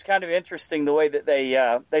 So it was kind of interesting the way that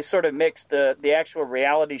they sort of mixed the actual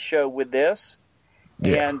reality show with this.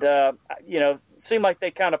 Yeah. And, it seemed like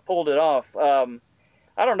they kind of pulled it off. I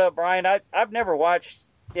don't know, Brian, I've never watched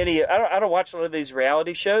any... I don't watch a lot of these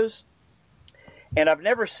reality shows. And I've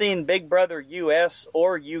never seen Big Brother US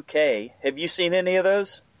or UK. Have you seen any of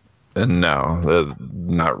those? No,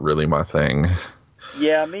 not really my thing.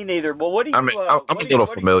 Yeah, me neither. Well, what do you? I'm a little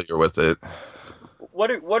familiar with it.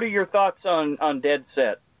 What are your thoughts on Dead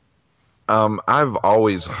Set? I've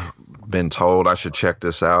always been told I should check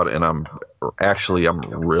this out, and I'm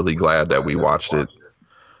really glad that we watched it.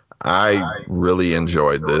 I really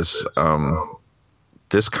enjoyed this.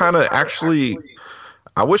 This kind of actually.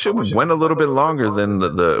 I wish it went a little bit longer than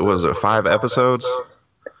was it 5 episodes?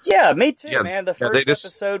 Yeah, me too, man. The first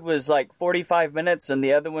episode was like 45 minutes, and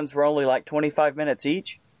the other ones were only like 25 minutes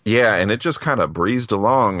each. Yeah, and it just kind of breezed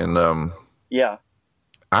along, and yeah,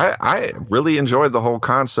 I really enjoyed the whole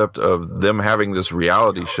concept of them having this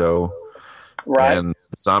reality show, right? And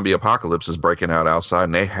zombie apocalypse is breaking out outside,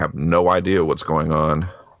 and they have no idea what's going on.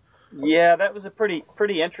 Yeah, that was a pretty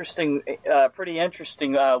interesting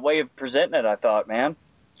way of presenting it, I thought, man.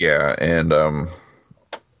 Yeah, and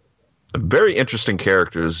very interesting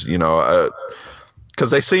characters,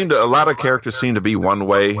 because a lot of characters seem to be one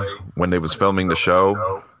way when they was filming the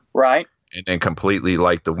show, right? And then completely,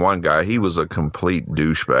 like the one guy, he was a complete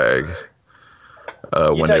douchebag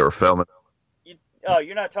when they were filming. Oh,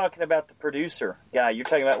 you're not talking about the producer guy. You're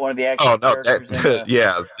talking about one of the actual characters. That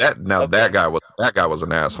guy was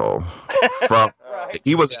an asshole. Right.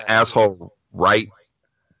 He was an asshole right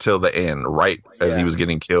till the end. Right as he was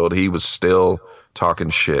getting killed, he was still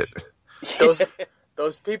talking shit.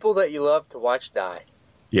 Those people that you love to watch die.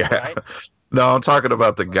 Yeah. Right? No, I'm talking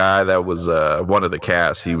about the guy that was one of the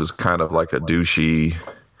cast. He was kind of like a douchey.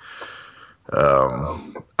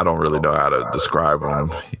 I don't really know how to describe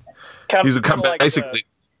him. He's basically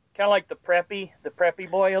kind of like the preppy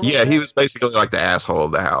boy. Yeah, he was basically like the asshole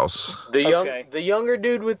of the house. The younger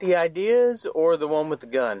dude with the ideas, or the one with the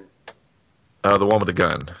gun? The one with the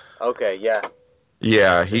gun. Okay, yeah.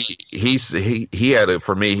 Yeah, he had a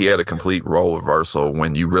complete role reversal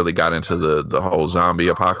when you really got into the whole zombie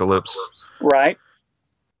apocalypse. Right.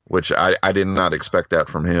 Which I did not expect that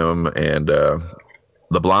from him, and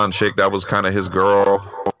the blonde chick that was kind of his girl.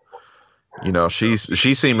 She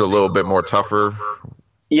seemed a little bit more tougher.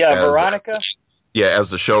 Yeah, Veronica? As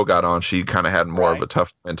the show got on, she kind of had more of a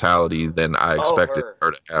tough mentality than I expected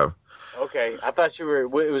her to have. Okay, I thought it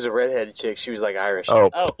was a redheaded chick. She was like Irish. She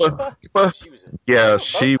was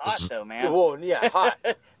she hot, was. though, man. Well, yeah, hot.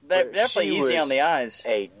 Definitely easy on the eyes.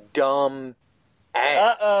 A dumb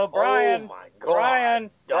ass. Brian. Oh, my God.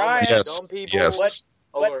 Brian. Yes, dumb people. yes.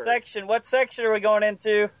 What section are we going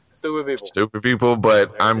into? Stupid people,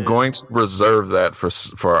 but I'm going to reserve that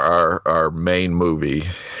for our main movie.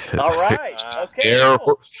 All right. Okay.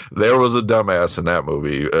 There was a dumbass in that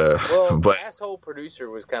movie. But the asshole producer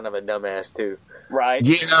was kind of a dumbass too. Right.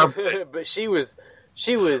 Yeah. But she was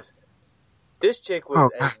This chick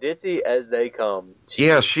was as ditzy as they come. She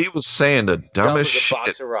was saying the dumbest shit. Dumb as a box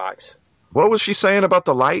shit. of rocks. What was she saying about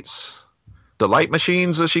the lights? The light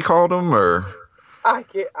machines, as she called them, or I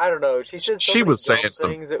don't know. She said she was saying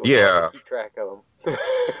things that was hard to keep track of them.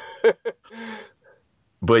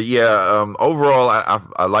 But yeah, overall,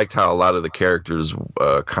 I liked how a lot of the characters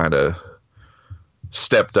kind of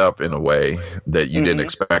stepped up in a way that you didn't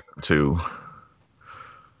expect them to.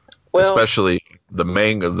 Well, especially the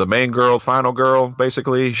main girl, final girl.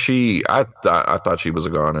 Basically, I thought she was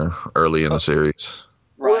a goner early in the series.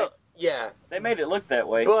 Right. Well, yeah, they made it look that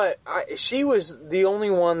way. But she was the only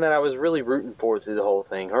one that I was really rooting for through the whole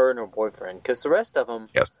thing. Her and her boyfriend, because the rest of them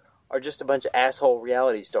are just a bunch of asshole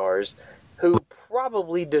reality stars who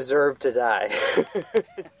probably deserve to die.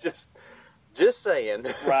 just saying.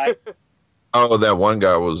 Right. Oh, that one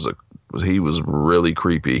guy was really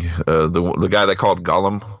creepy. The guy they called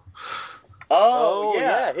Gollum. Oh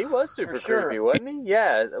yeah, he was super creepy, wasn't he?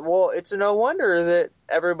 Yeah. Well, it's no wonder that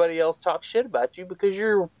everybody else talks shit about you because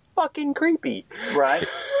you're fucking creepy. Right.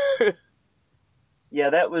 Yeah,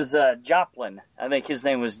 that was Joplin. I think his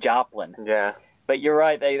name was Joplin. Yeah. But you're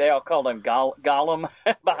right, they all called him Gollum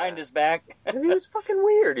behind his back. He was fucking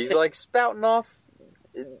weird. He's like spouting off,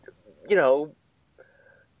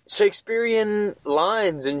 Shakespearean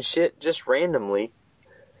lines and shit just randomly.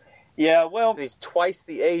 Yeah, well, he's twice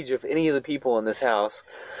the age of any of the people in this house.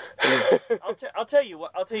 I'll tell you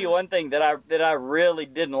one thing that I really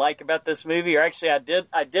didn't like about this movie, or actually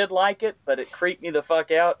I did like it, but it creeped me the fuck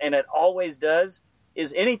out, and it always does.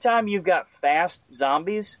 Is anytime you've got fast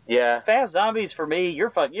zombies, fast zombies for me, you're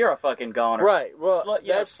a fucking goner. Right. Well,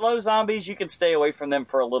 slow zombies, you can stay away from them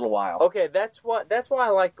for a little while. Okay, that's why I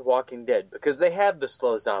like The Walking Dead, because they have the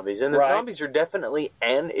slow zombies, and the zombies are definitely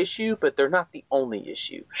an issue, but they're not the only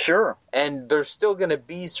issue. Sure. And there's still going to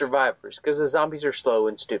be survivors, because the zombies are slow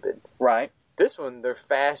and stupid. Right. This one, they're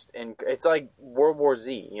fast, and it's like World War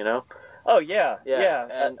Z, Oh yeah.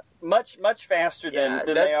 And much faster than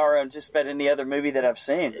they are on just about any other movie that I've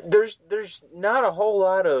seen. There's not a whole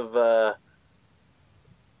lot of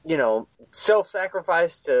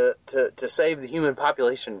self-sacrifice to save the human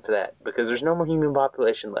population for that, because there's no more human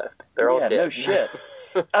population left. They're all dead. No shit.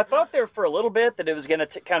 I thought there for a little bit that it was going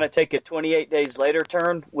to kind of take a 28 days later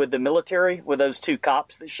turn with the military, with those two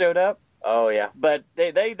cops that showed up. Oh yeah, but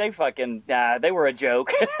they fucking they were a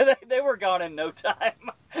joke. They were gone in no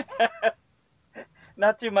time.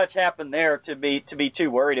 Not too much happened there to be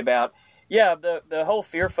too worried about. Yeah, the whole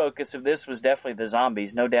fear focus of this was definitely the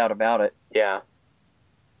zombies, no doubt about it. Yeah.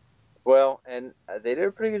 Well, and they did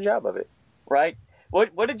a pretty good job of it. Right.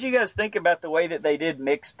 What did you guys think about the way that they did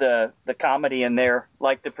mix the comedy in there?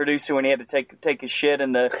 Like the producer when he had to take his shit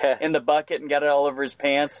in the bucket and got it all over his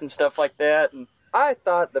pants and stuff like that. And I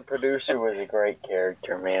thought the producer was a great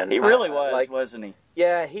character, man. He really was, wasn't he?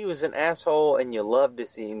 Yeah, he was an asshole, and you loved to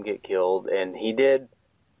see him get killed, and he did.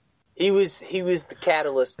 He was the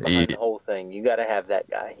catalyst behind the whole thing. You got to have that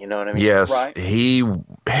guy. You know what I mean? Yes, right? He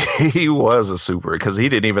was a super, because he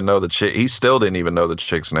didn't even know the chick. He still didn't even know the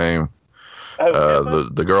chick's name.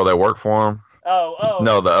 The girl that worked for him. Oh,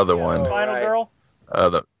 no, the other one. Final girl.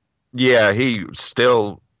 He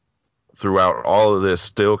still throughout all of this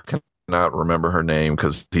still cannot remember her name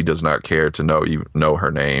because he does not care to know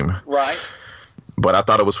her name. Right. But I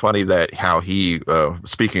thought it was funny that how he,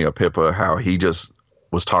 speaking of Pippa, how he just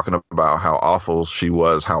was talking about how awful she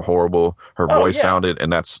was, how horrible her voice sounded,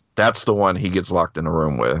 and that's the one he gets locked in a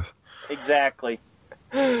room with. Exactly.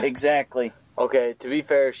 Okay, to be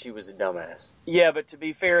fair, she was a dumbass. Yeah, but to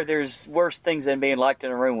be fair, there's worse things than being locked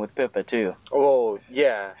in a room with Pippa, too. Oh,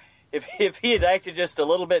 yeah. If he had acted just a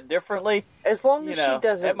little bit differently, as long as she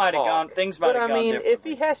doesn't it might have gone. Things might have gone differently. But I mean, if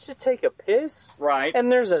he has to take a piss, right, and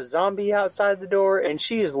there's a zombie outside the door, and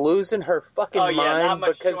she is losing her fucking mind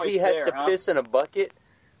because he has to piss in a bucket,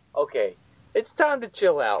 okay, it's time to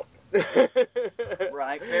chill out.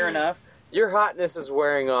 Right, fair enough. Your hotness is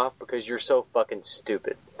wearing off because you're so fucking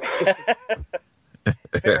stupid.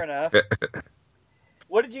 Fair enough.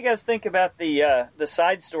 What did you guys think about the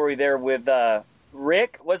side story there with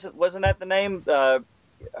Rick? Wasn't that the name?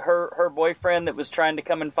 Her boyfriend that was trying to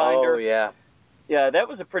come and find her. Oh yeah, yeah. That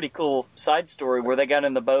was a pretty cool side story where they got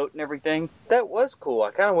in the boat and everything. That was cool.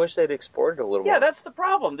 I kind of wish they'd explored it a little more. Yeah, that's the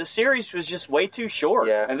problem. The series was just way too short.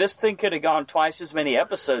 Yeah, and this thing could have gone twice as many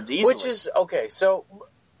episodes easily. Which is okay. So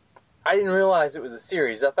I didn't realize it was a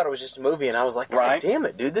series. I thought it was just a movie, and I was like, God damn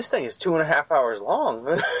it, dude, this thing is 2.5 hours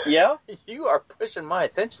long. Yeah, you are pushing my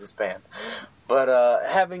attention span. But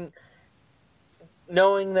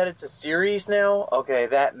knowing that it's a series now, okay,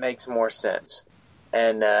 that makes more sense.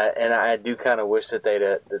 And I do kind of wish that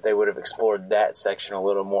they would have explored that section a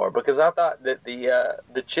little more, because I thought that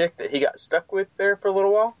the chick that he got stuck with there for a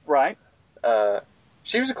little while, right?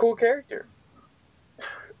 She was a cool character,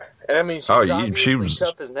 and I mean, she was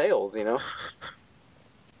tough as nails, you know.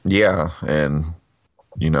 Yeah, and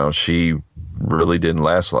she really didn't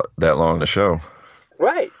last that long in the show.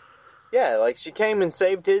 Right? Yeah, like she came and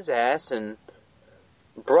saved his ass and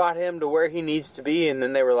brought him to where he needs to be, and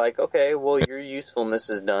then they were like, "Okay, well, your usefulness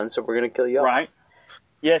is done, so we're gonna kill you." Right?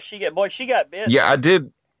 Yeah, she got bit. Yeah, I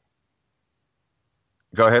did.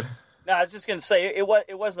 Go ahead. No, I was just gonna say it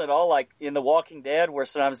wasn't at all like in The Walking Dead, where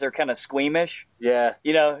sometimes they're kind of squeamish. Yeah.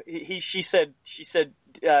 She said,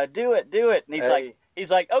 do it, and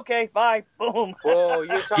he's like, okay, bye, boom. Well,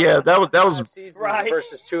 you're talking that was seasons right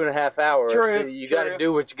versus 2.5 hours. True, so you got to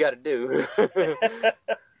do what you got to do.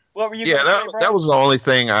 What were you? Yeah, that was the only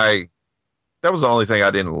thing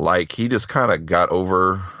I didn't like. He just kind of got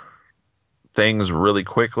over things really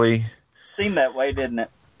quickly. Seemed that way, didn't it?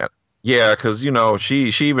 Yeah, because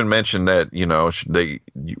she even mentioned that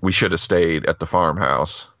we should have stayed at the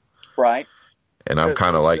farmhouse, right? And I'm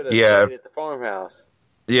kind of like, yeah, at the farmhouse.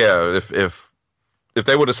 Yeah, if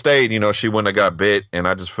they would have stayed, she wouldn't have got bit, and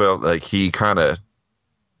I just felt like he kind of,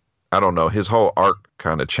 I don't know, his whole arc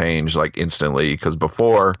kind of changed like instantly, because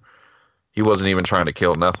before he wasn't even trying to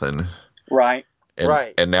kill nothing, right?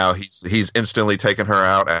 And now he's instantly taking her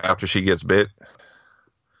out after she gets bit.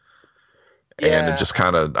 Yeah. And it just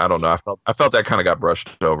kind of, I don't know, I felt that kind of got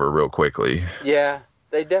brushed over real quickly. Yeah,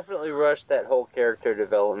 they definitely rushed that whole character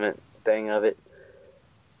development thing of it.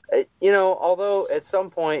 Although at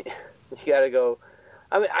some point you got to go.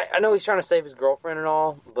 I mean, I know he's trying to save his girlfriend and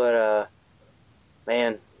all, but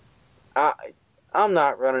man, I'm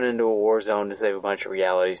not running into a war zone to save a bunch of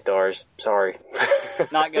reality stars. Sorry,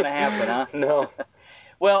 not gonna happen, huh? No.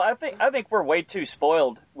 Well, I think we're way too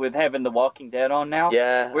spoiled with having The Walking Dead on now.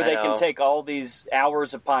 Yeah, where they can take all these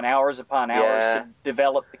hours upon hours to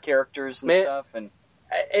develop the characters and stuff. And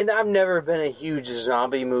I've never been a huge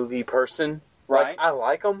zombie movie person. Right. Like, I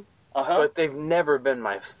like them, but they've never been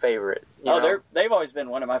my favorite. They've always been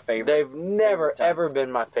one of my favorites. They've never ever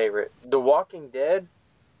been my favorite. The Walking Dead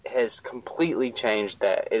has completely changed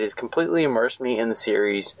that. It has completely immersed me in the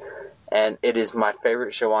series, and it is my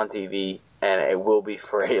favorite show on TV. And it will be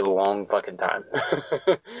for a long fucking time.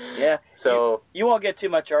 Yeah. So you won't get too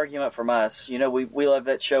much argument from us. We love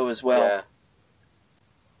that show as well. Yeah.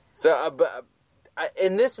 So,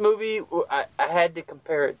 in this movie, I had to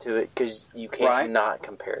compare it to it, because you can't not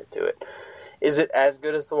compare it to it. Is it as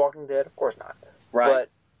good as The Walking Dead? Of course not. Right. But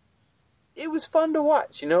it was fun to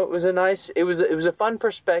watch. It was a fun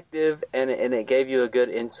perspective, and it gave you a good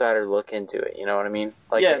insider look into it. You know what I mean?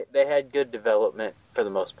 Like, they had good development for the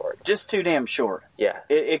most part. Just too damn short. Yeah.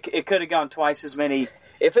 It could have gone twice as many.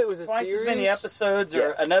 If it was twice series, as many episodes,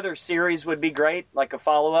 or another series would be great, like a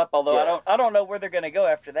follow up. Although I don't know where they're going to go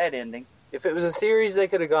after that ending. If it was a series, they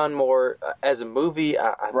could have gone more. As a movie,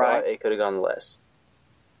 I thought it could have gone less.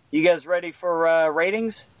 You guys ready for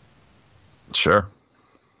ratings? Sure.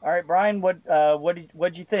 All right, Brian.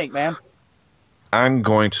 What'd you think, man? I'm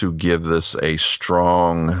going to give this a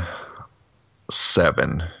strong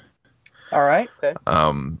 7. All right. Okay.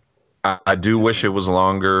 I do wish it was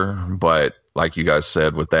longer, but like you guys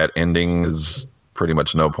said, with that ending, is pretty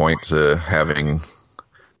much no point to having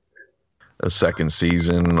a second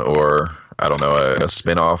season, or I don't know, a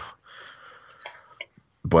spinoff.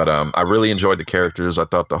 But I really enjoyed the characters. I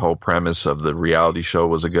thought the whole premise of the reality show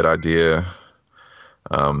was a good idea.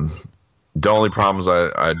 The only problems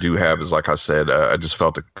I do have is, like I said, I just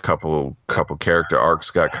felt a couple character arcs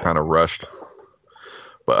got kind of rushed.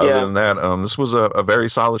 But other than that, this was a very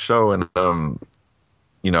solid show, and a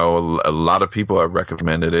lot of people have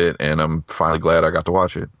recommended it, and I'm finally glad I got to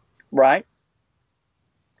watch it. Right.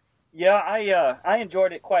 Yeah, I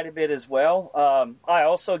enjoyed it quite a bit as well. I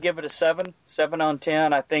also give it a 7 on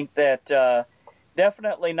 10. I think that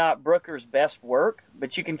definitely not Brooker's best work,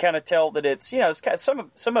 but you can kind of tell that it's it's kind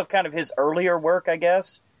of some of kind of his earlier work, I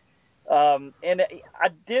guess. And I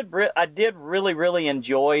did really, really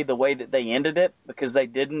enjoy the way that they ended it, because they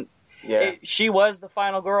didn't. Yeah. She was the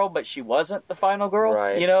final girl, but she wasn't the final girl.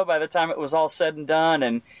 Right. By the time it was all said and done,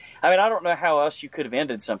 and I mean, I don't know how else you could have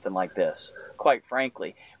ended something like this. Quite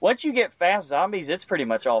frankly, once you get fast zombies, it's pretty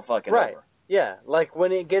much all fucking over. Yeah, like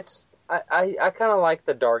when it gets, I kind of like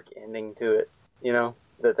the dark ending to it,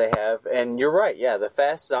 that they have. And you're right, yeah, the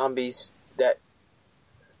fast zombies, that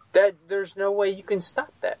there's no way you can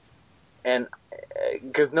stop that, and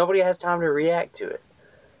because nobody has time to react to it.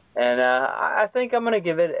 And I think I'm gonna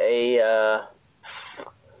give it a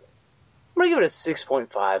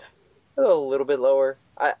 6.5. A little bit lower.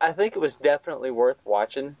 I think it was definitely worth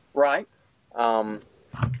watching. Right.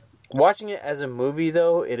 Watching it as a movie,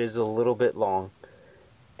 though, it is a little bit long.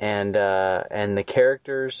 And the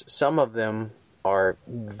characters, some of them are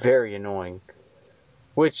very annoying.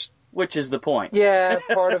 Which is the point. Yeah,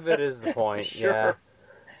 part of it is the point. Sure. Yeah.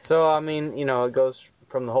 So, I mean, it goes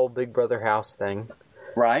from the whole Big Brother house thing.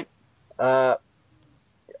 Right.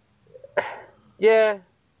 Yeah.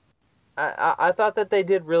 I thought that they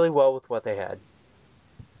did really well with what they had.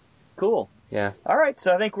 Cool. Yeah. All right,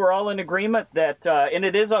 so I think we're all in agreement that, and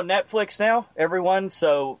it is on Netflix now, everyone.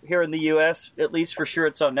 So here in the U.S., at least for sure,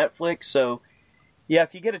 it's on Netflix. So, yeah,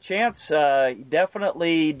 if you get a chance,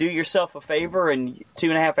 definitely do yourself a favor. And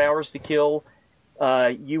 2.5 Hours to Kill,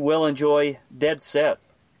 you will enjoy Dead Set.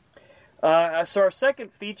 So our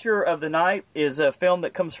second feature of the night is a film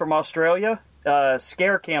that comes from Australia,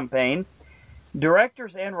 Scare Campaign.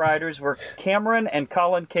 Directors and writers were Cameron and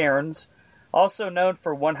Colin Cairns, also known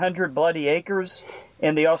for 100 Bloody Acres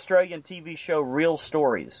and the Australian TV show Real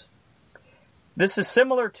Stories. This is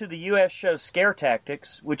similar to the U.S. show Scare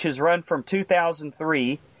Tactics, which is run from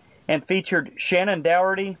 2003 and featured Shannon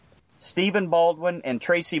Doherty, Stephen Baldwin, and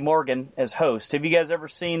Tracy Morgan as hosts. Have you guys ever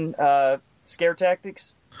seen Scare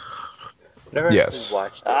Tactics? Never Yes.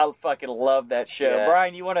 watched it. I fucking love that show. Yeah.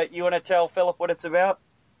 Brian, you wanna tell Philip what it's about?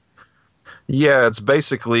 Yeah, it's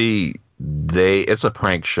basically it's a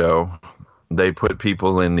prank show. They put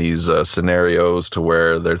people in these scenarios to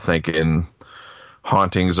where they're thinking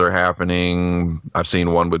hauntings are happening. I've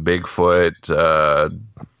seen one with Bigfoot,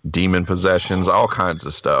 demon possessions, all kinds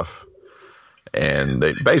of stuff. And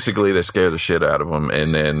they scare the shit out of them,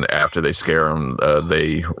 and then after they scare them,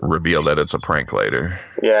 they reveal that it's a prank later.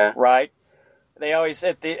 Yeah. Right. They always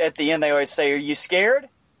at the end they always say, "Are you scared?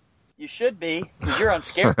 You should be, because you're on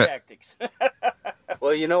Scare Tactics."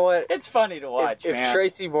 Well, you know what? It's funny to watch, If man.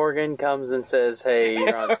 Tracy Morgan comes and says, "Hey,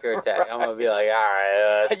 you're on Scare Tactics," I'm gonna be like, "All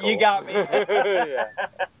right, that's cool." You got me.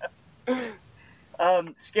 Yeah.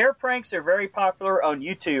 Scare pranks are very popular on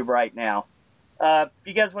YouTube right now. If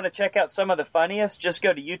you guys want to check out some of the funniest, just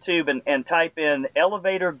go to YouTube and type in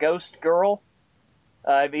Elevator Ghost Girl.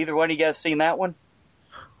 Have either one of you guys seen that one?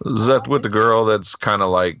 Is that with the girl that's kind of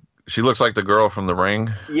like, she looks like the girl from The Ring?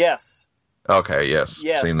 Yes. Okay, yes.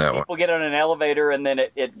 Yes. Seen that one. People get on an elevator and then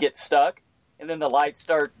it gets stuck, and then the lights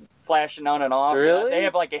start flashing on and off. Really? They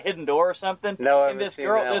have like a hidden door or something. No, I and haven't seen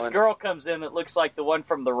that this one. girl comes in that looks like the one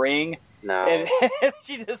from The Ring. No. And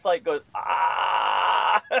she just like goes,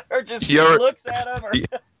 ah, or just You ever- looks at him. Or,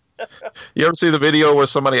 You ever see the video where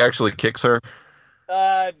somebody actually kicks her?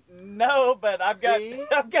 no, but I've got See?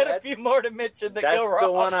 a few more to mention that go That's wrong.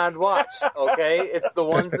 the one I'd watch, okay? It's the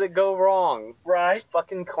ones that go wrong. Right.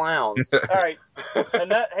 Fucking clowns. All right.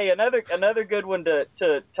 Another good one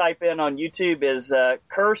to type in on YouTube is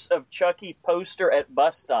Curse of Chucky poster at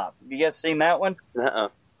bus stop. Have you guys seen that one? Uh-uh.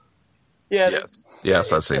 Yeah.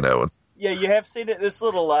 Yes, I've seen that one. Yeah, you have seen it. This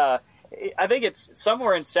little, I think it's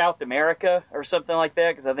somewhere in South America or something like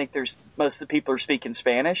that, because I think most of the people are speaking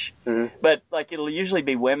Spanish. Mm-hmm. But like it'll usually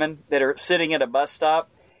be women that are sitting at a bus stop,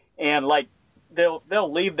 and like they'll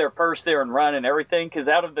leave their purse there and run and everything, because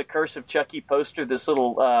out of the Curse of Chucky poster, this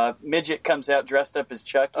little midget comes out dressed up as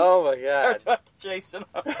Chucky. Oh, my God. Starts fucking chasing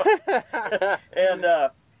them.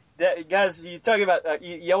 And guys, you talking about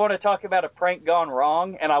you want to talk about a prank gone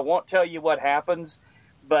wrong, and I won't tell you what happens.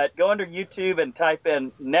 But go under YouTube and type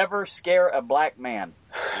in "never scare a black man,"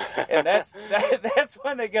 and that's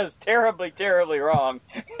one that goes terribly, terribly wrong.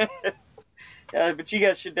 But you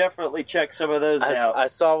guys should definitely check some of those out. I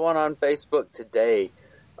saw one on Facebook today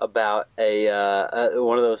about a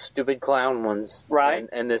one of those stupid clown ones, Right.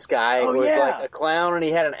 And this guy Oh, was yeah. like a clown, and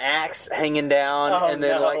he had an axe hanging down, Oh, and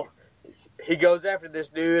then no. like he goes after this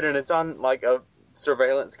dude, and it's on like a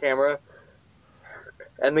surveillance camera.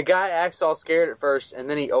 And the guy acts all scared at first, and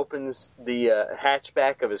then he opens the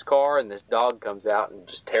hatchback of his car, and this dog comes out and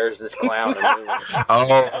just tears this clown a new one.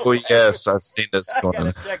 Oh, yes, I've seen this I one.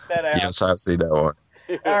 gotta check that out. Yes, I've seen that one.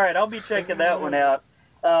 All right, I'll be checking that one out.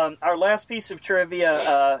 Our last piece of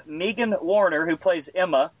trivia, Megan Warner, who plays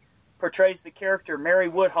Emma, portrays the character Mary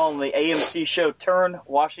Woodhull in the AMC show Turn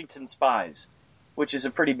Washington Spies, which is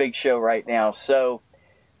a pretty big show right now. So,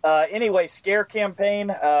 anyway, Scare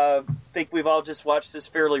Campaign, I think we've all just watched this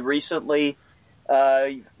fairly recently.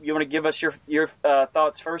 You want to give us your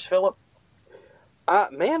thoughts first, Philip?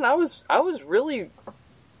 Man, I was really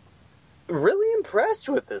impressed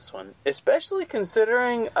with this one, especially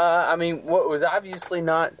considering, what was obviously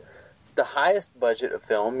not the highest budget of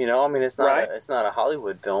film. I mean, it's not Right. it's not a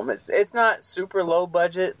Hollywood film. It's not super low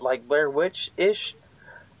budget like Blair Witch ish,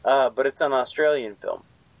 but it's an Australian film.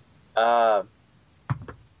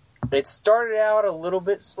 It started out a little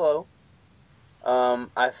bit slow.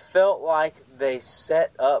 I felt like they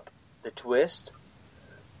set up the twist,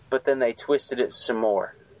 but then they twisted it some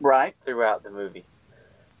more. Right. Throughout the movie.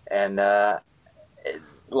 And,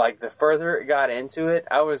 like, the further it got into it,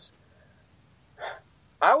 I was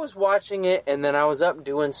watching it, and then I was up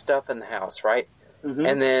doing stuff in the house, right? Mm-hmm.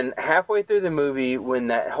 And then halfway through the movie, when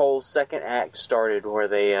that whole second act started, where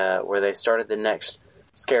they started the next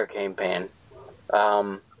scare campaign,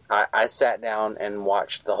 I sat down and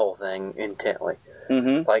watched the whole thing intently.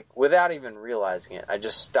 Mm-hmm. Like, without even realizing it. I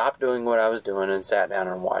just stopped doing what I was doing and sat down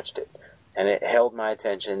and watched it. And it held my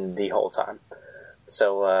attention the whole time.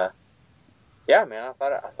 So, yeah, man, I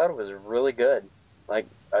thought it was really good. Like,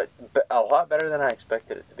 a lot better than I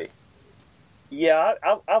expected it to be. Yeah,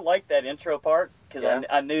 I like that intro part, because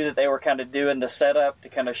I knew that they were kind of doing the setup to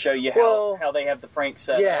kind of show you how they have the prank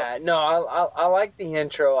set up. Yeah, no, I like the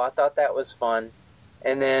intro. I thought that was fun.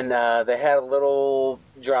 And then they had a little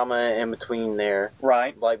drama in between there.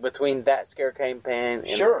 Right. Like, between that scare campaign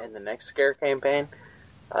and the next scare campaign.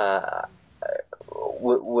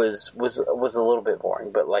 Was a little bit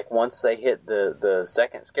boring, but like once they hit the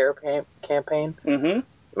second scare campaign,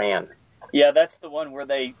 man, yeah, that's the one where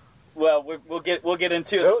they. Well, we'll get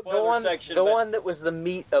into the spoiler section. The one that was the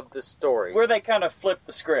meat of the story, where they kind of flipped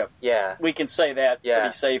the script. Yeah, we can say that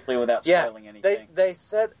pretty safely without spoiling anything. They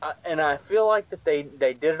said, and I feel like that they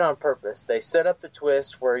did it on purpose. They set up the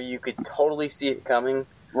twist where you could totally see it coming,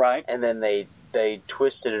 right, and then they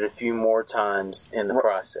twisted it a few more times in the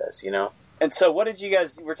process, you know. And so, what did you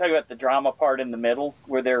guys? We're talking about the drama part in the middle,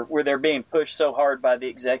 where they're being pushed so hard by the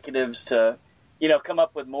executives to, come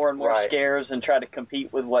up with more and more scares and try to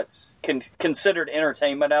compete with what's considered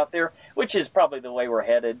entertainment out there, which is probably the way we're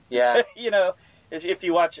headed. Yeah, if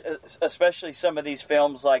you watch, especially some of these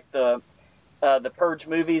films like the Purge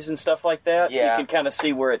movies and stuff like that, you can kind of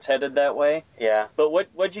see where it's headed that way. Yeah. But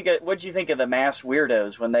what'd you think of the masked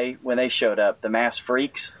weirdos when they showed up, the masked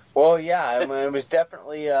freaks? Well, yeah, I mean, it was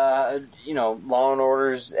definitely, Law and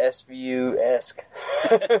Order's SVU-esque.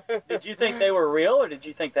 Did you think they were real, or did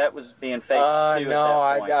you think that was being faked too? No,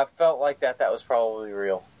 I felt like that was probably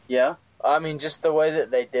real. Yeah? I mean, just the way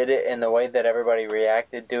that they did it and the way that everybody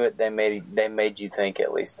reacted to it, they made you think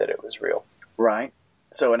at least that it was real. Right.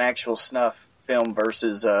 So an actual snuff film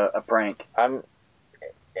versus a prank.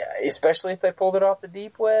 Especially if they pulled it off the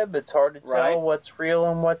deep web, it's hard to tell what's real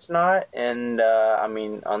and what's not. And, I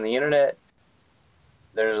mean, on the internet,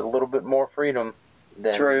 there's a little bit more freedom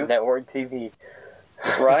than network TV.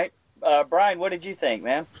 Right. Brian, what did you think,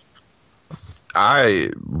 man?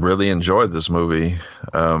 I really enjoyed this movie.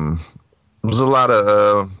 There was a lot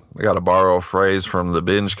of, I got to borrow a phrase from the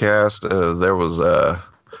binge cast. There was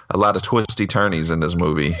a lot of twisty turnies in this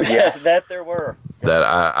movie. Yeah, that there were. That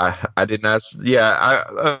I did not. Yeah,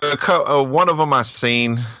 one of them I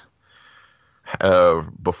seen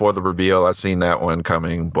before the reveal. I've seen that one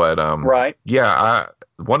coming, but yeah,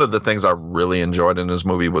 one of the things I really enjoyed in this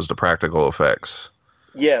movie was the practical effects.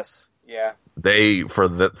 Yes. Yeah. They for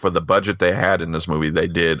the budget they had in this movie, they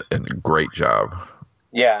did a great job.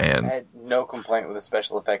 Yeah, and I had no complaint with the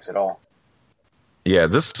special effects at all. Yeah,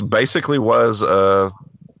 this basically was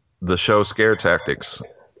the show Scare Tactics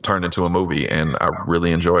turned into a movie, and I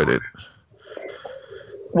really enjoyed it.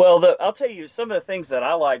 Well, I'll tell you, some of the things that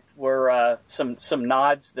I liked were some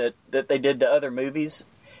nods that they did to other movies.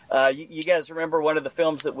 You guys remember one of the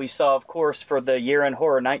films that we saw, of course, for the Year in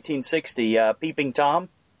Horror 1960, Peeping Tom?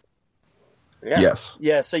 Yeah. Yes.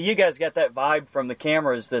 Yeah, so you guys got that vibe from the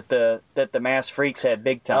cameras that the masked freaks had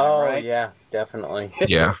big time, right? Oh, yeah, definitely.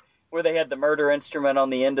 Yeah. Where they had the murder instrument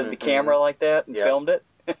on the end of the camera like that and filmed it.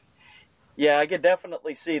 Yeah, I could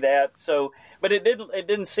definitely see that. So, but it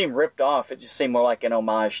didn't seem ripped off. It just seemed more like an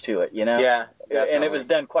homage to it, Yeah, definitely. And it was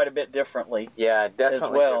done quite a bit differently. Yeah, definitely as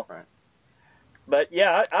well. Different. But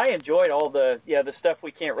yeah, I enjoyed all the stuff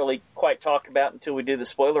we can't really quite talk about until we do the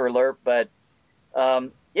spoiler alert. But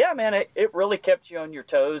yeah, man, it really kept you on your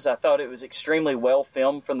toes. I thought it was extremely well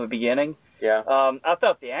filmed from the beginning. Yeah. I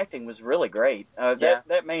thought the acting was really great.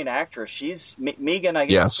 That main actress, she's Megan, I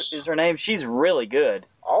guess is her name. She's really good.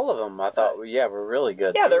 All of them, I thought, were really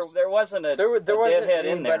good. Yeah, there wasn't a there wasn't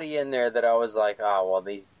anybody in there that I was like, oh, well,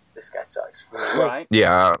 this guy sucks. Right.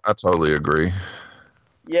 Yeah, I totally agree.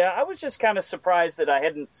 Yeah, I was just kind of surprised that I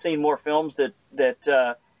hadn't seen more films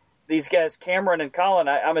that these guys, Cameron and Colin,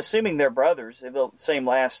 I'm assuming they're brothers. They have the same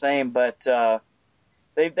last name, but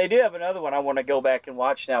they do have another one I want to go back and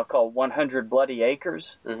watch now called 100 Bloody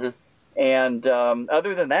Acres. Mm-hmm. And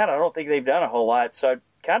other than that, I don't think they've done a whole lot. So I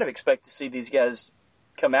kind of expect to see these guys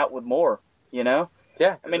come out with more,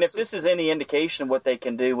 Yeah. I mean, if this is any indication of what they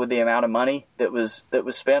can do with the amount of money that was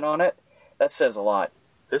spent on it, that says a lot.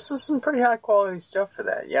 This was some pretty high quality stuff for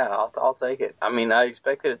that. Yeah, I'll take it. I mean, I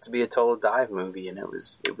expected it to be a total dive movie, and it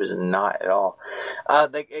was not at all.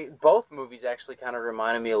 Both movies actually kind of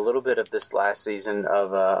reminded me a little bit of this last season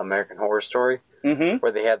of American Horror Story,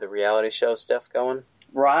 where they had the reality show stuff going.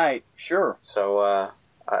 Right. Sure. So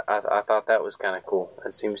I thought that was kind of cool.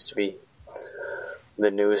 It seems to be the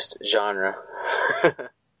newest genre.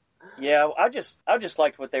 Yeah, I just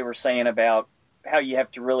liked what they were saying about how you have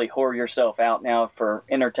to really whore yourself out now for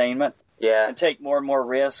entertainment. Yeah. And take more and more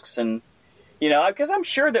risks. And, because I'm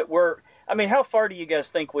sure that how far do you guys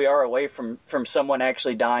think we are away from someone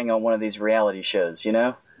actually dying on one of these reality shows,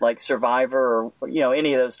 like Survivor or,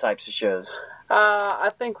 any of those types of shows?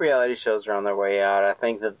 I think reality shows are on their way out. I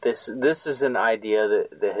think that this is an idea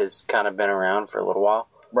that has kind of been around for a little while.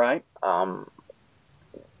 Right.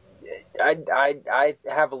 I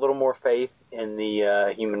have a little more faith in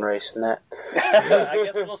the human race than that. I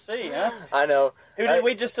guess we'll see, huh? I know. Who did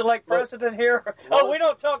we just elect president here? We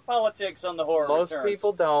don't talk politics on the horror Most returns.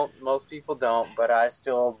 Most people don't. But I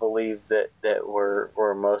still believe that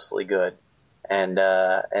we're mostly good,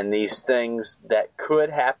 and these things that could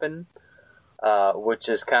happen, which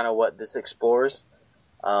is kind of what this explores.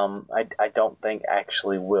 I don't think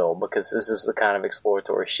actually will, because this is the kind of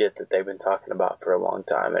exploratory shit that they've been talking about for a long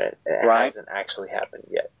time, and it hasn't actually happened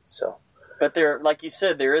yet. So, but there, like you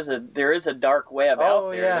said, there is a dark web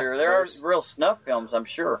out there. Yeah. There are real snuff films, I'm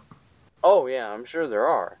sure. Oh yeah, I'm sure there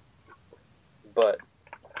are, but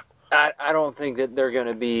I don't think that they're going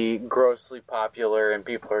to be grossly popular and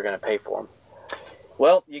people are going to pay for them.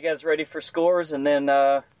 Well, you guys ready for scores and then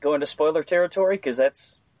go into spoiler territory, because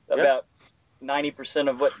that's about 90%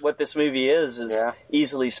 of what this movie is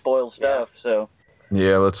easily spoiled stuff. Yeah. So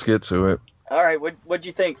yeah, let's get to it. All right, what'd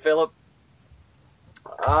you think, Philip?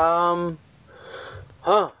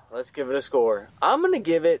 Let's give it a score. I'm gonna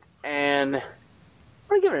give it an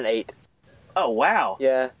 8. Oh wow!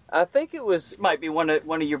 Yeah, I think it was. This might be one of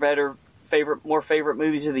your more favorite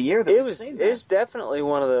movies of the year. That we've seen. It's definitely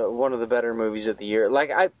one of the better movies of the year.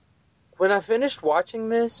 Like when I finished watching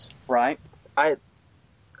this, right,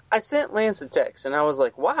 I sent Lance a text, and I was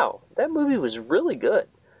like, wow, that movie was really good.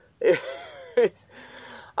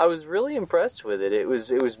 I was really impressed with it. It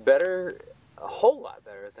was better, a whole lot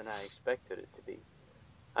better than I expected it to be.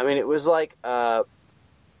 I mean, it was like, if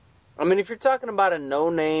you're talking about a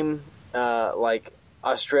no-name, like,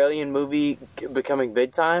 Australian movie becoming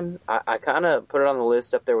big time, I kind of put it on the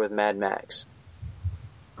list up there with Mad Max.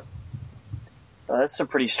 That's some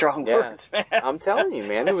pretty strong words, man. I'm telling you,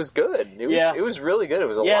 man, it was good. It was really good. It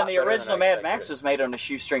was a lot better. Yeah, and the original Mad Max was made on a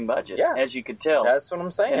shoestring budget, as you could tell. That's what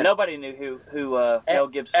I'm saying. And nobody knew who Mel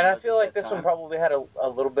Gibson was. And I feel like this time. one probably had a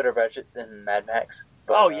little bit of budget than Mad Max.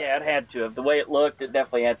 But, it had to have. The way it looked, it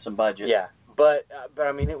definitely had some budget. Yeah, but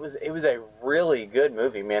I mean, it was a really good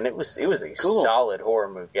movie, man. It was a solid horror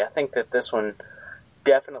movie. I think that this one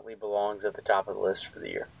definitely belongs at the top of the list for the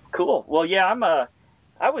year. Cool. Well, yeah,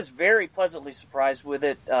 I was very pleasantly surprised with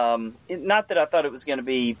it. Not that I thought it was going to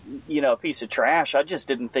be, a piece of trash. I just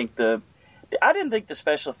didn't think the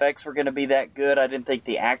special effects were going to be that good. I didn't think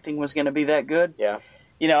the acting was going to be that good. Yeah.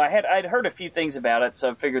 I'd heard a few things about it,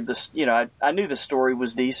 so I figured this. I knew the story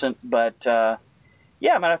was decent, but I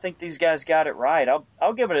think these guys got it right.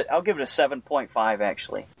 I'll give it a 7.5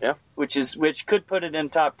 actually. Yeah. Which could put it in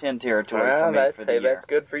top 10 territory for me for the year. That's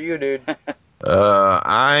good for you, dude.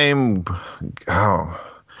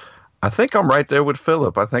 I think I'm right there with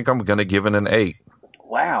Philip. I think I'm going to give it an 8.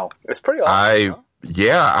 Wow. It's pretty awesome.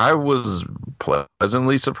 I was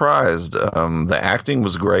pleasantly surprised. The acting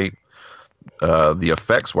was great. The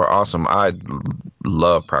effects were awesome. I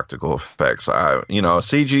love practical effects.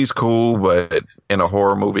 CG's cool, but in a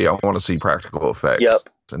horror movie, I want to see practical effects. Yep.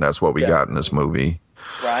 And that's what we got in this movie.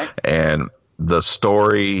 Right. And the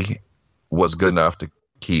story was good enough to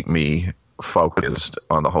keep me focused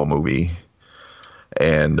on the whole movie.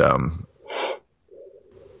 And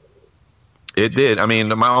it did. I mean,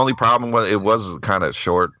 my only problem was it was kind of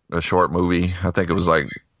a short movie. I think it was an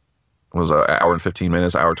hour and 15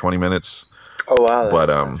 minutes, hour 20 minutes. Oh wow!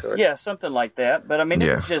 But yeah, something like that. But I mean,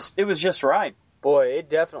 it was just right. Boy, it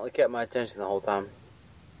definitely kept my attention the whole time.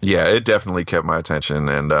 Yeah, it definitely kept my attention,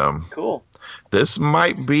 and cool. This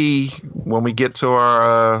might be when we get to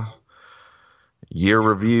our year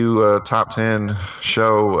review top 10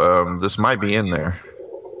 show. This might be in there.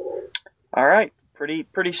 All right,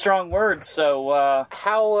 pretty strong words. So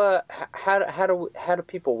how do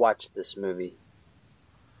people watch this movie?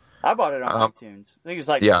 I bought it on iTunes. I think it was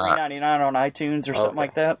like $3.99 on iTunes or something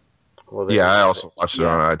like that. Well, Yeah, I also watched it Yeah.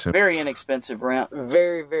 on iTunes. Very inexpensive rent.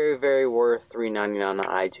 Very, very, very worth $3.99 on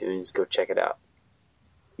iTunes. Go check it out.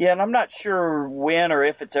 Yeah, and I'm not sure when or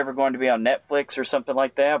if it's ever going to be on Netflix or something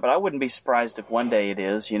like that, but I wouldn't be surprised if one day it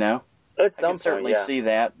is, you know? At I can certainly see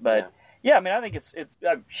that, but yeah, I mean, I think it's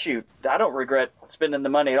shoot, I don't regret spending the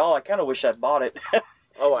money at all. I kind of wish I'd bought it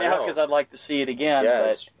Oh, I now know. because I'd like to see it again. Yeah,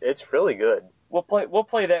 but it's really good. we'll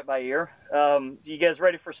play that by ear. You guys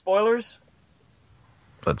ready for spoilers?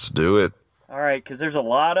 Let's do it. All right, because there's a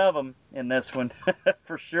lot of them in this one,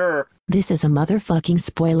 for sure. This is a motherfucking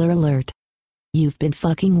spoiler alert. You've been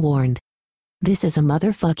fucking warned. This is a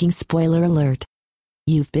motherfucking spoiler alert.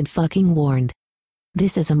 You've been fucking warned.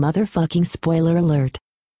 This is a motherfucking spoiler alert.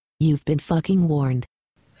 You've been fucking warned.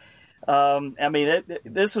 I mean,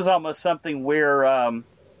 this was almost something where,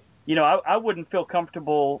 I wouldn't feel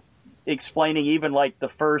comfortable explaining even like the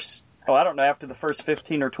first, after the first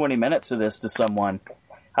 15 or 20 minutes of this to someone.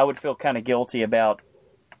 I would feel kind of guilty about,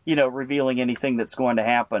 revealing anything that's going to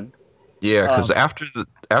happen. Yeah, because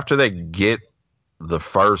after they get the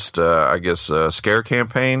first, scare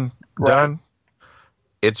campaign done,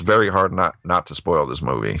 it's very hard not to spoil this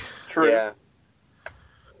movie. True. Yeah.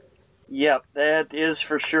 Yep, that is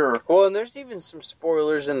for sure. Well, and there's even some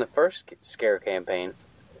spoilers in the first scare campaign.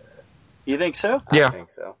 You think so? Yeah. I think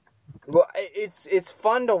so. Well, it's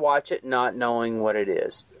fun to watch it not knowing what it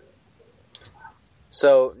is.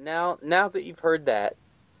 So now that you've heard that,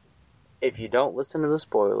 if you don't listen to the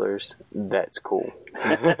spoilers, that's cool.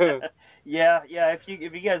 Yeah. If you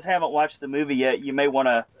guys haven't watched the movie yet, you may want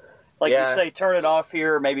to, you say, turn it off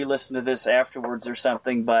here, or maybe listen to this afterwards or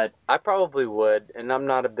something. But I probably would, and I'm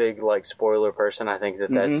not a big spoiler person. I think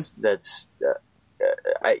that's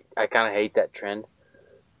I kind of hate that trend.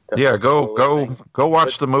 Yeah, go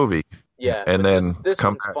watch the movie. Yeah, and then this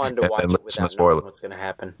come one's back fun to watch and it listen to without knowing spoilers. what's going to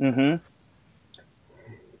happen. Mm-hmm.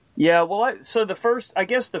 Yeah, well, so the first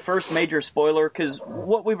major spoiler, because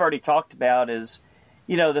what we've already talked about is,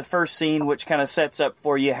 the first scene, which kind of sets up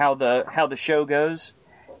for you how the show goes,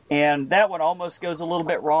 and that one almost goes a little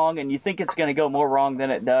bit wrong, and you think it's going to go more wrong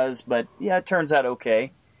than it does, but yeah, it turns out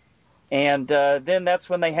okay. And then that's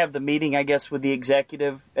when they have the meeting, I guess, with the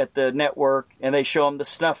executive at the network, and they show them the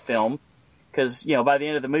snuff film, because by the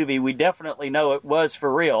end of the movie, we definitely know it was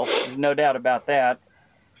for real. There's no doubt about that.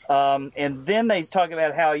 And then they talk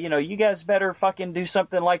about how, you guys better fucking do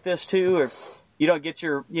something like this too, or you don't get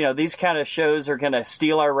your, these kind of shows are going to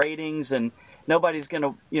steal our ratings, and nobody's going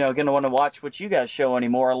to, going to want to watch what you guys show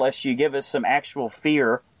anymore unless you give us some actual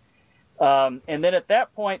fear. And then at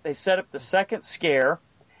that point, they set up the second scare,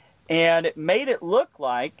 and it made it look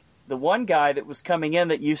like the one guy that was coming in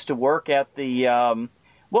that used to work at the,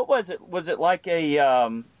 what was it? Was it like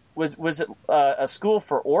a, Was it a school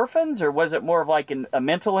for orphans, or was it more of like a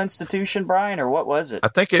mental institution, Brian, or what was it? I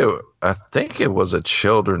think it was a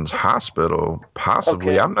children's hospital,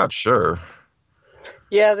 possibly. Okay. I'm not sure.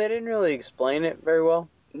 Yeah, they didn't really explain it very well.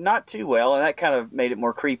 Not too well, and that kind of made it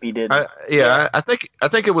more creepy, didn't it? I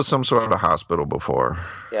think it was some sort of hospital before.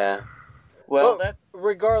 Yeah. Well,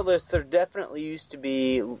 regardless, there definitely used to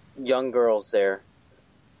be young girls there,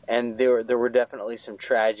 and there were definitely some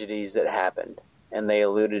tragedies that happened. And they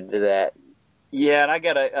alluded to that. Yeah, and I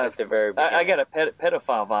got at the very beginning. I got a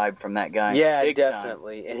pedophile vibe from that guy. Yeah, big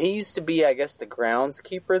definitely. time. And he used to be, I guess, the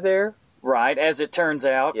groundskeeper there. Right, as it turns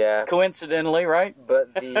out. Yeah. Coincidentally, right?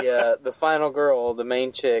 But the final girl, the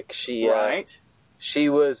main chick, she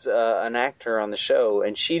was an actor on the show,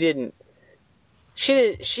 and she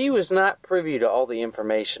was not privy to all the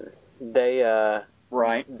information.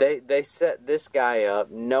 Right. They set this guy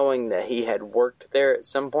up knowing that he had worked there at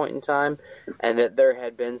some point in time, and that there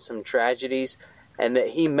had been some tragedies, and that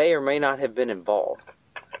he may or may not have been involved,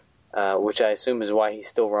 which I assume is why he's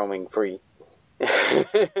still roaming free.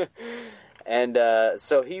 And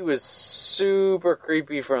so he was super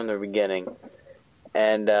creepy from the beginning.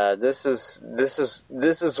 And this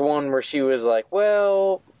is one where she was like,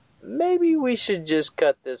 well, maybe we should just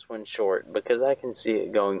cut this one short, because I can see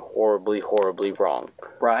it going horribly, horribly wrong.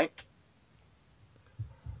 Right.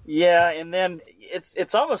 Yeah, and then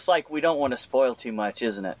it's almost like we don't want to spoil too much,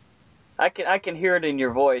 isn't it? I can hear it in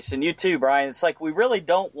your voice, and you too, Brian. It's like we really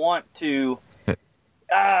don't want to.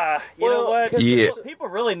 You know what? Yeah. People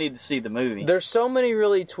really need to see the movie. There's so many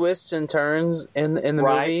really twists and turns in the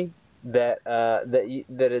movie that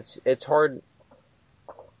it's hard.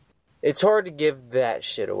 It's hard to give that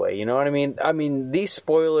shit away, you know what I mean? I mean, these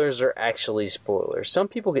spoilers are actually spoilers. Some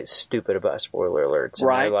people get stupid about spoiler alerts. And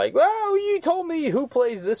Right. they're like, well, you told me who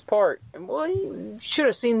plays this part. And, well, you should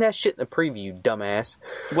have seen that shit in the preview, dumbass.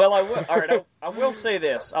 Well, I will say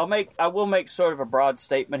this. I will make sort of a broad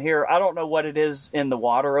statement here. I don't know what it is in the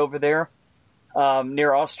water over there,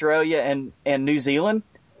 near Australia and New Zealand.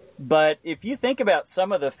 But if you think about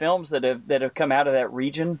some of the films that have come out of that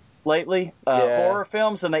region lately, horror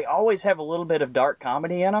films, and they always have a little bit of dark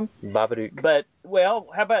comedy in them. Babadook. But how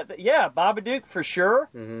about Babadook for sure.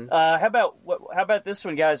 Mm-hmm. How about this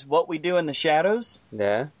one, guys? What We Do in the Shadows.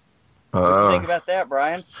 Yeah. What do you think about that,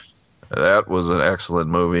 Brian? That was an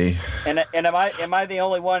excellent movie. And am I the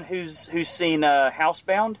only one who's seen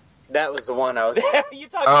Housebound? That was the one I was. You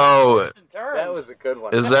talking about twists and turns. That was a good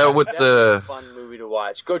one. Is that with was the a fun movie to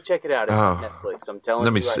watch? Go check it out. It's on Netflix. I'm telling you.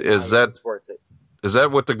 Let me see. Is that it's worth it? Is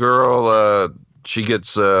that what the girl, she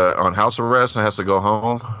gets on house arrest and has to go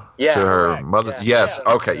home to her correct. mother? Yeah. Yes.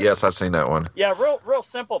 Yeah. Okay. Yes, I've seen that one. Yeah, real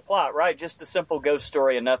simple plot, right? Just a simple ghost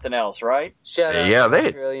story and nothing else, right? Shout out Yeah, to my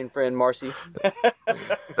Australian friend Marcy.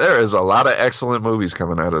 There is a lot of excellent movies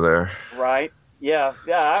coming out of there. Right. Yeah,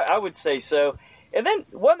 I would say so. And then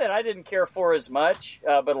one that I didn't care for as much,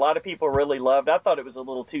 but a lot of people really loved. I thought it was a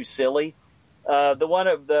little too silly. The one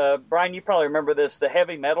of Brian, you probably remember this, the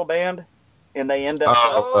heavy metal band, and they end up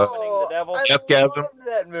summoning the devil. I Deathgasm. loved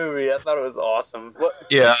that movie. I thought it was awesome. What?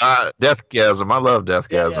 Yeah, Deathgasm. I love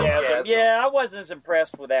Deathgasm. Yeah, I wasn't as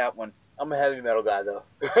impressed with that one. I'm a heavy metal guy though,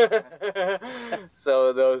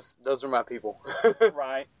 so those are my people.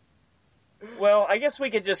 Right. Well, I guess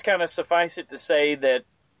we could just kind of suffice it to say that,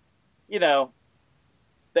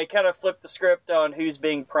 they kind of flipped the script on who's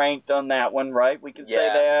being pranked on that one, right? We can say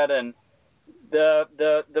that, and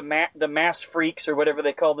the mass freaks or whatever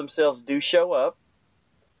they call themselves do show up,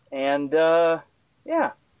 and kind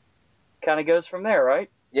of goes from there, right?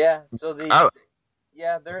 Yeah. So they're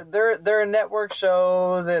a network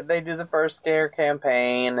show that they do the first scare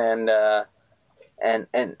campaign, and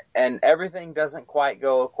everything doesn't quite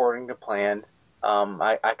go according to plan.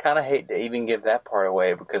 I kind of hate to even give that part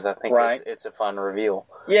away because I think it's a fun reveal.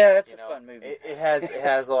 Yeah, it's a fun movie. It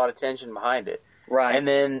has a lot of tension behind it. Right. And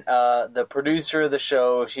then the producer of the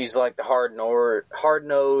show, she's like the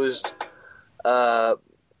hard-nosed,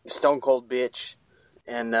 stone cold bitch,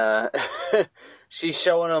 and she's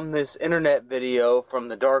showing them this internet video from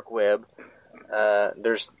the dark web.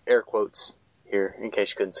 There's air quotes here in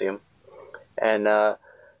case you couldn't see them, and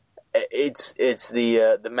it's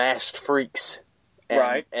the masked freaks.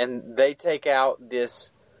 Right. And they take out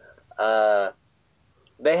this, they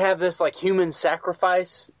have this like human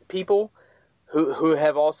sacrifice people who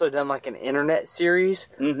have also done like an internet series,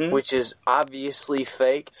 which is obviously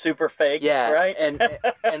fake. Super fake. Yeah. Right. And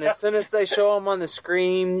as soon as they show them on the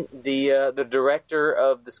screen, the director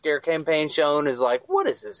of the scare campaign shown is like, what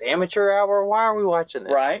is this, amateur hour? Why are we watching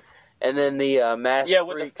this? Right. And then the masked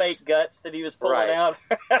with freaks, the fake guts that he was pulling out.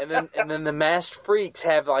 and then the masked freaks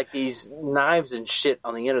have like these knives and shit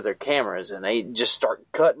on the end of their cameras, and they just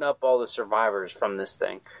start cutting up all the survivors from this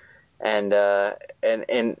thing, and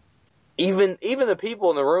even the people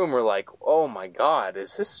in the room are like, oh my god,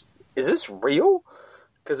 is this real?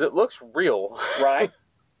 Because it looks real, right?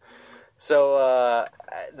 So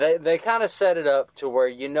they kind of set it up to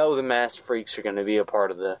where the masked freaks are going to be a part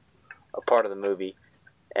of the movie.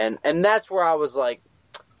 And that's where I was like,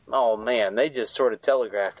 oh man, they just sort of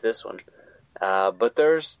telegraphed this one. But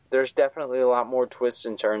there's definitely a lot more twists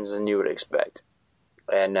and turns than you would expect.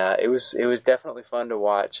 And it was definitely fun to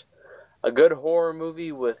watch. A good horror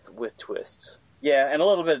movie with twists. Yeah, and a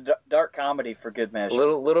little bit of dark comedy for good measure.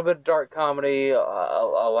 Little bit of dark comedy, a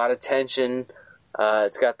lot of tension.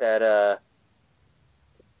 It's got that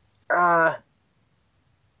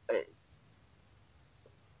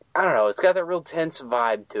I don't know. It's got that real tense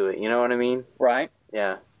vibe to it. You know what I mean? Right.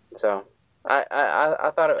 Yeah. So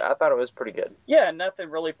I thought it was pretty good. Yeah, nothing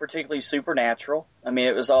really particularly supernatural. I mean,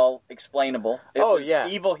 it was all explainable. It was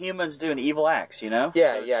evil humans doing evil acts. Yeah,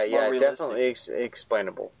 so definitely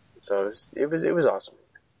explainable. So it was awesome.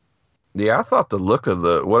 Yeah, I thought the look of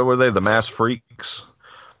what were they? The masked freaks.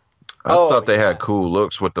 I thought they had cool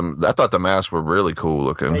looks with them. I thought the masks were really cool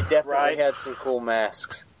looking. They definitely had some cool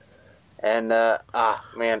masks. And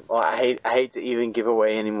man, well, I hate to even give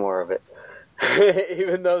away any more of it,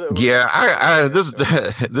 even though this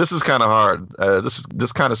is kind of hard.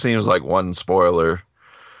 This kind of seems like one spoiler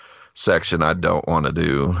section I don't want to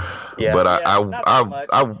do. Yeah, but I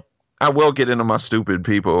will get into my stupid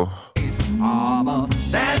people.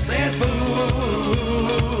 That's it, fool.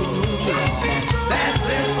 That's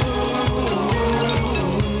it, fool.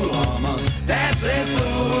 That's it,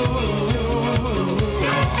 fool.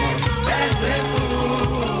 That's it, food.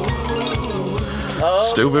 Oh,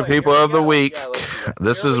 Stupid boy, people here we of the go. week. Yeah,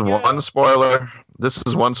 This here is we go. one spoiler. This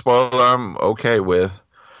is one spoiler I'm okay with.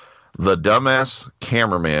 The dumbass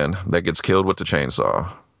cameraman that gets killed with the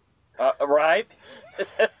chainsaw. Right?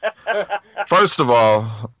 First of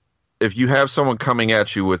all, if you have someone coming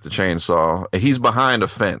at you with the chainsaw, he's behind a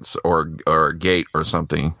fence or a gate or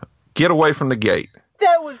something. Get away from the gate.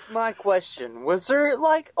 That was my question. Was there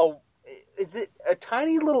like is it a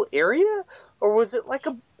tiny little area, or was it like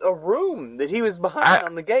a room that he was behind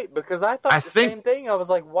on the gate? Because I thought same thing. I was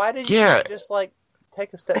like, why didn't you just like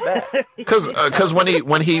take a step back? Because when he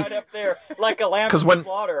right up there, like a lamb to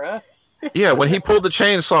slaughter, huh? Yeah, when he pulled the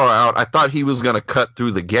chainsaw out, I thought he was going to cut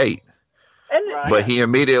through the gate. But he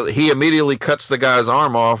immediately cuts the guy's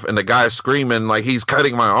arm off, and the guy's screaming like he's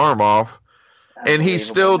cutting my arm off, and he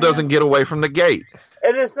still doesn't get away from the gate.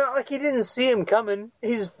 And it's not like he didn't see him coming.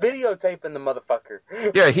 He's videotaping the motherfucker.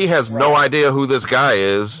 Yeah, he has no idea who this guy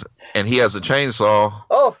is, and he has a chainsaw.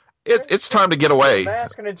 Oh, it's time to get away. A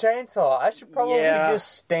mask and a chainsaw. I should probably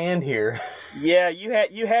just stand here. Yeah, you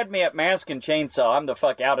had me at mask and chainsaw. I'm the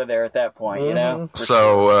fuck out of there at that point, you know?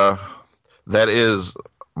 So, that is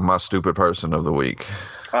my stupid person of the week.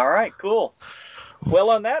 All right, cool. Well,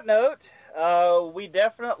 on that note, we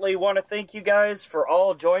definitely want to thank you guys for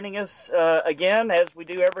all joining us again, as we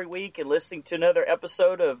do every week, and listening to another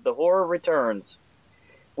episode of The Horror Returns.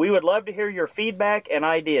 We would love to hear your feedback and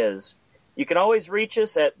ideas. You can always reach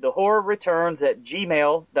us at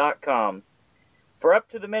thehorrorreturns@gmail.com. For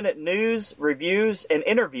up-to-the-minute news, reviews, and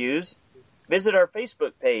interviews, visit our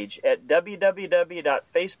Facebook page at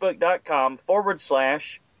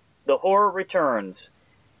www.facebook.com/thehorrorreturns.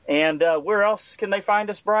 And where else can they find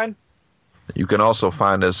us, Brian? You can also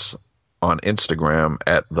find us on Instagram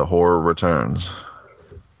at The Horror Returns.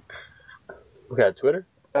 We got Twitter?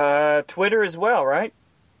 Twitter as well, right?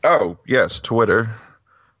 Oh, yes, Twitter.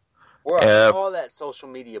 We're on all that social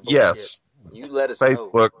media bullshit. Yes. You let us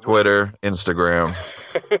Facebook, know. Twitter, Instagram.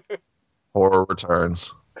 Horror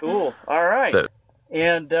Returns. Cool. All right.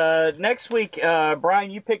 And next week, Brian,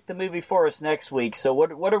 you picked the movie for us next week. So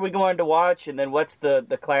what are we going to watch, and then what's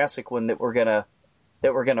the classic one that we're gonna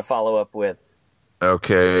follow up with?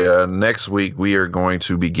 Okay, next week we are going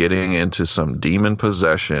to be getting into some demon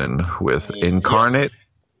possession with Incarnate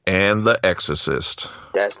and The Exorcist.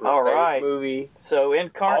 That's my favorite movie. So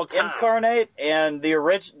Incarnate and the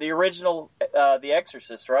original The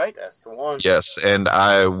Exorcist, right? That's the one. Yes, and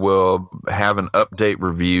I will have an update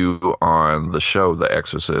review on the show The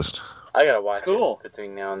Exorcist. I gotta watch it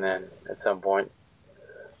between now and then at some point.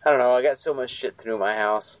 I don't know. I got so much shit to do in my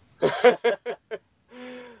house.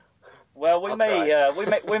 Well, we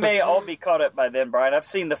may all be caught up by then, Brian. I've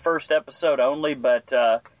seen the first episode only, but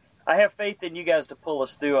I have faith in you guys to pull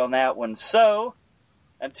us through on that one. So,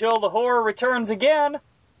 until the horror returns again,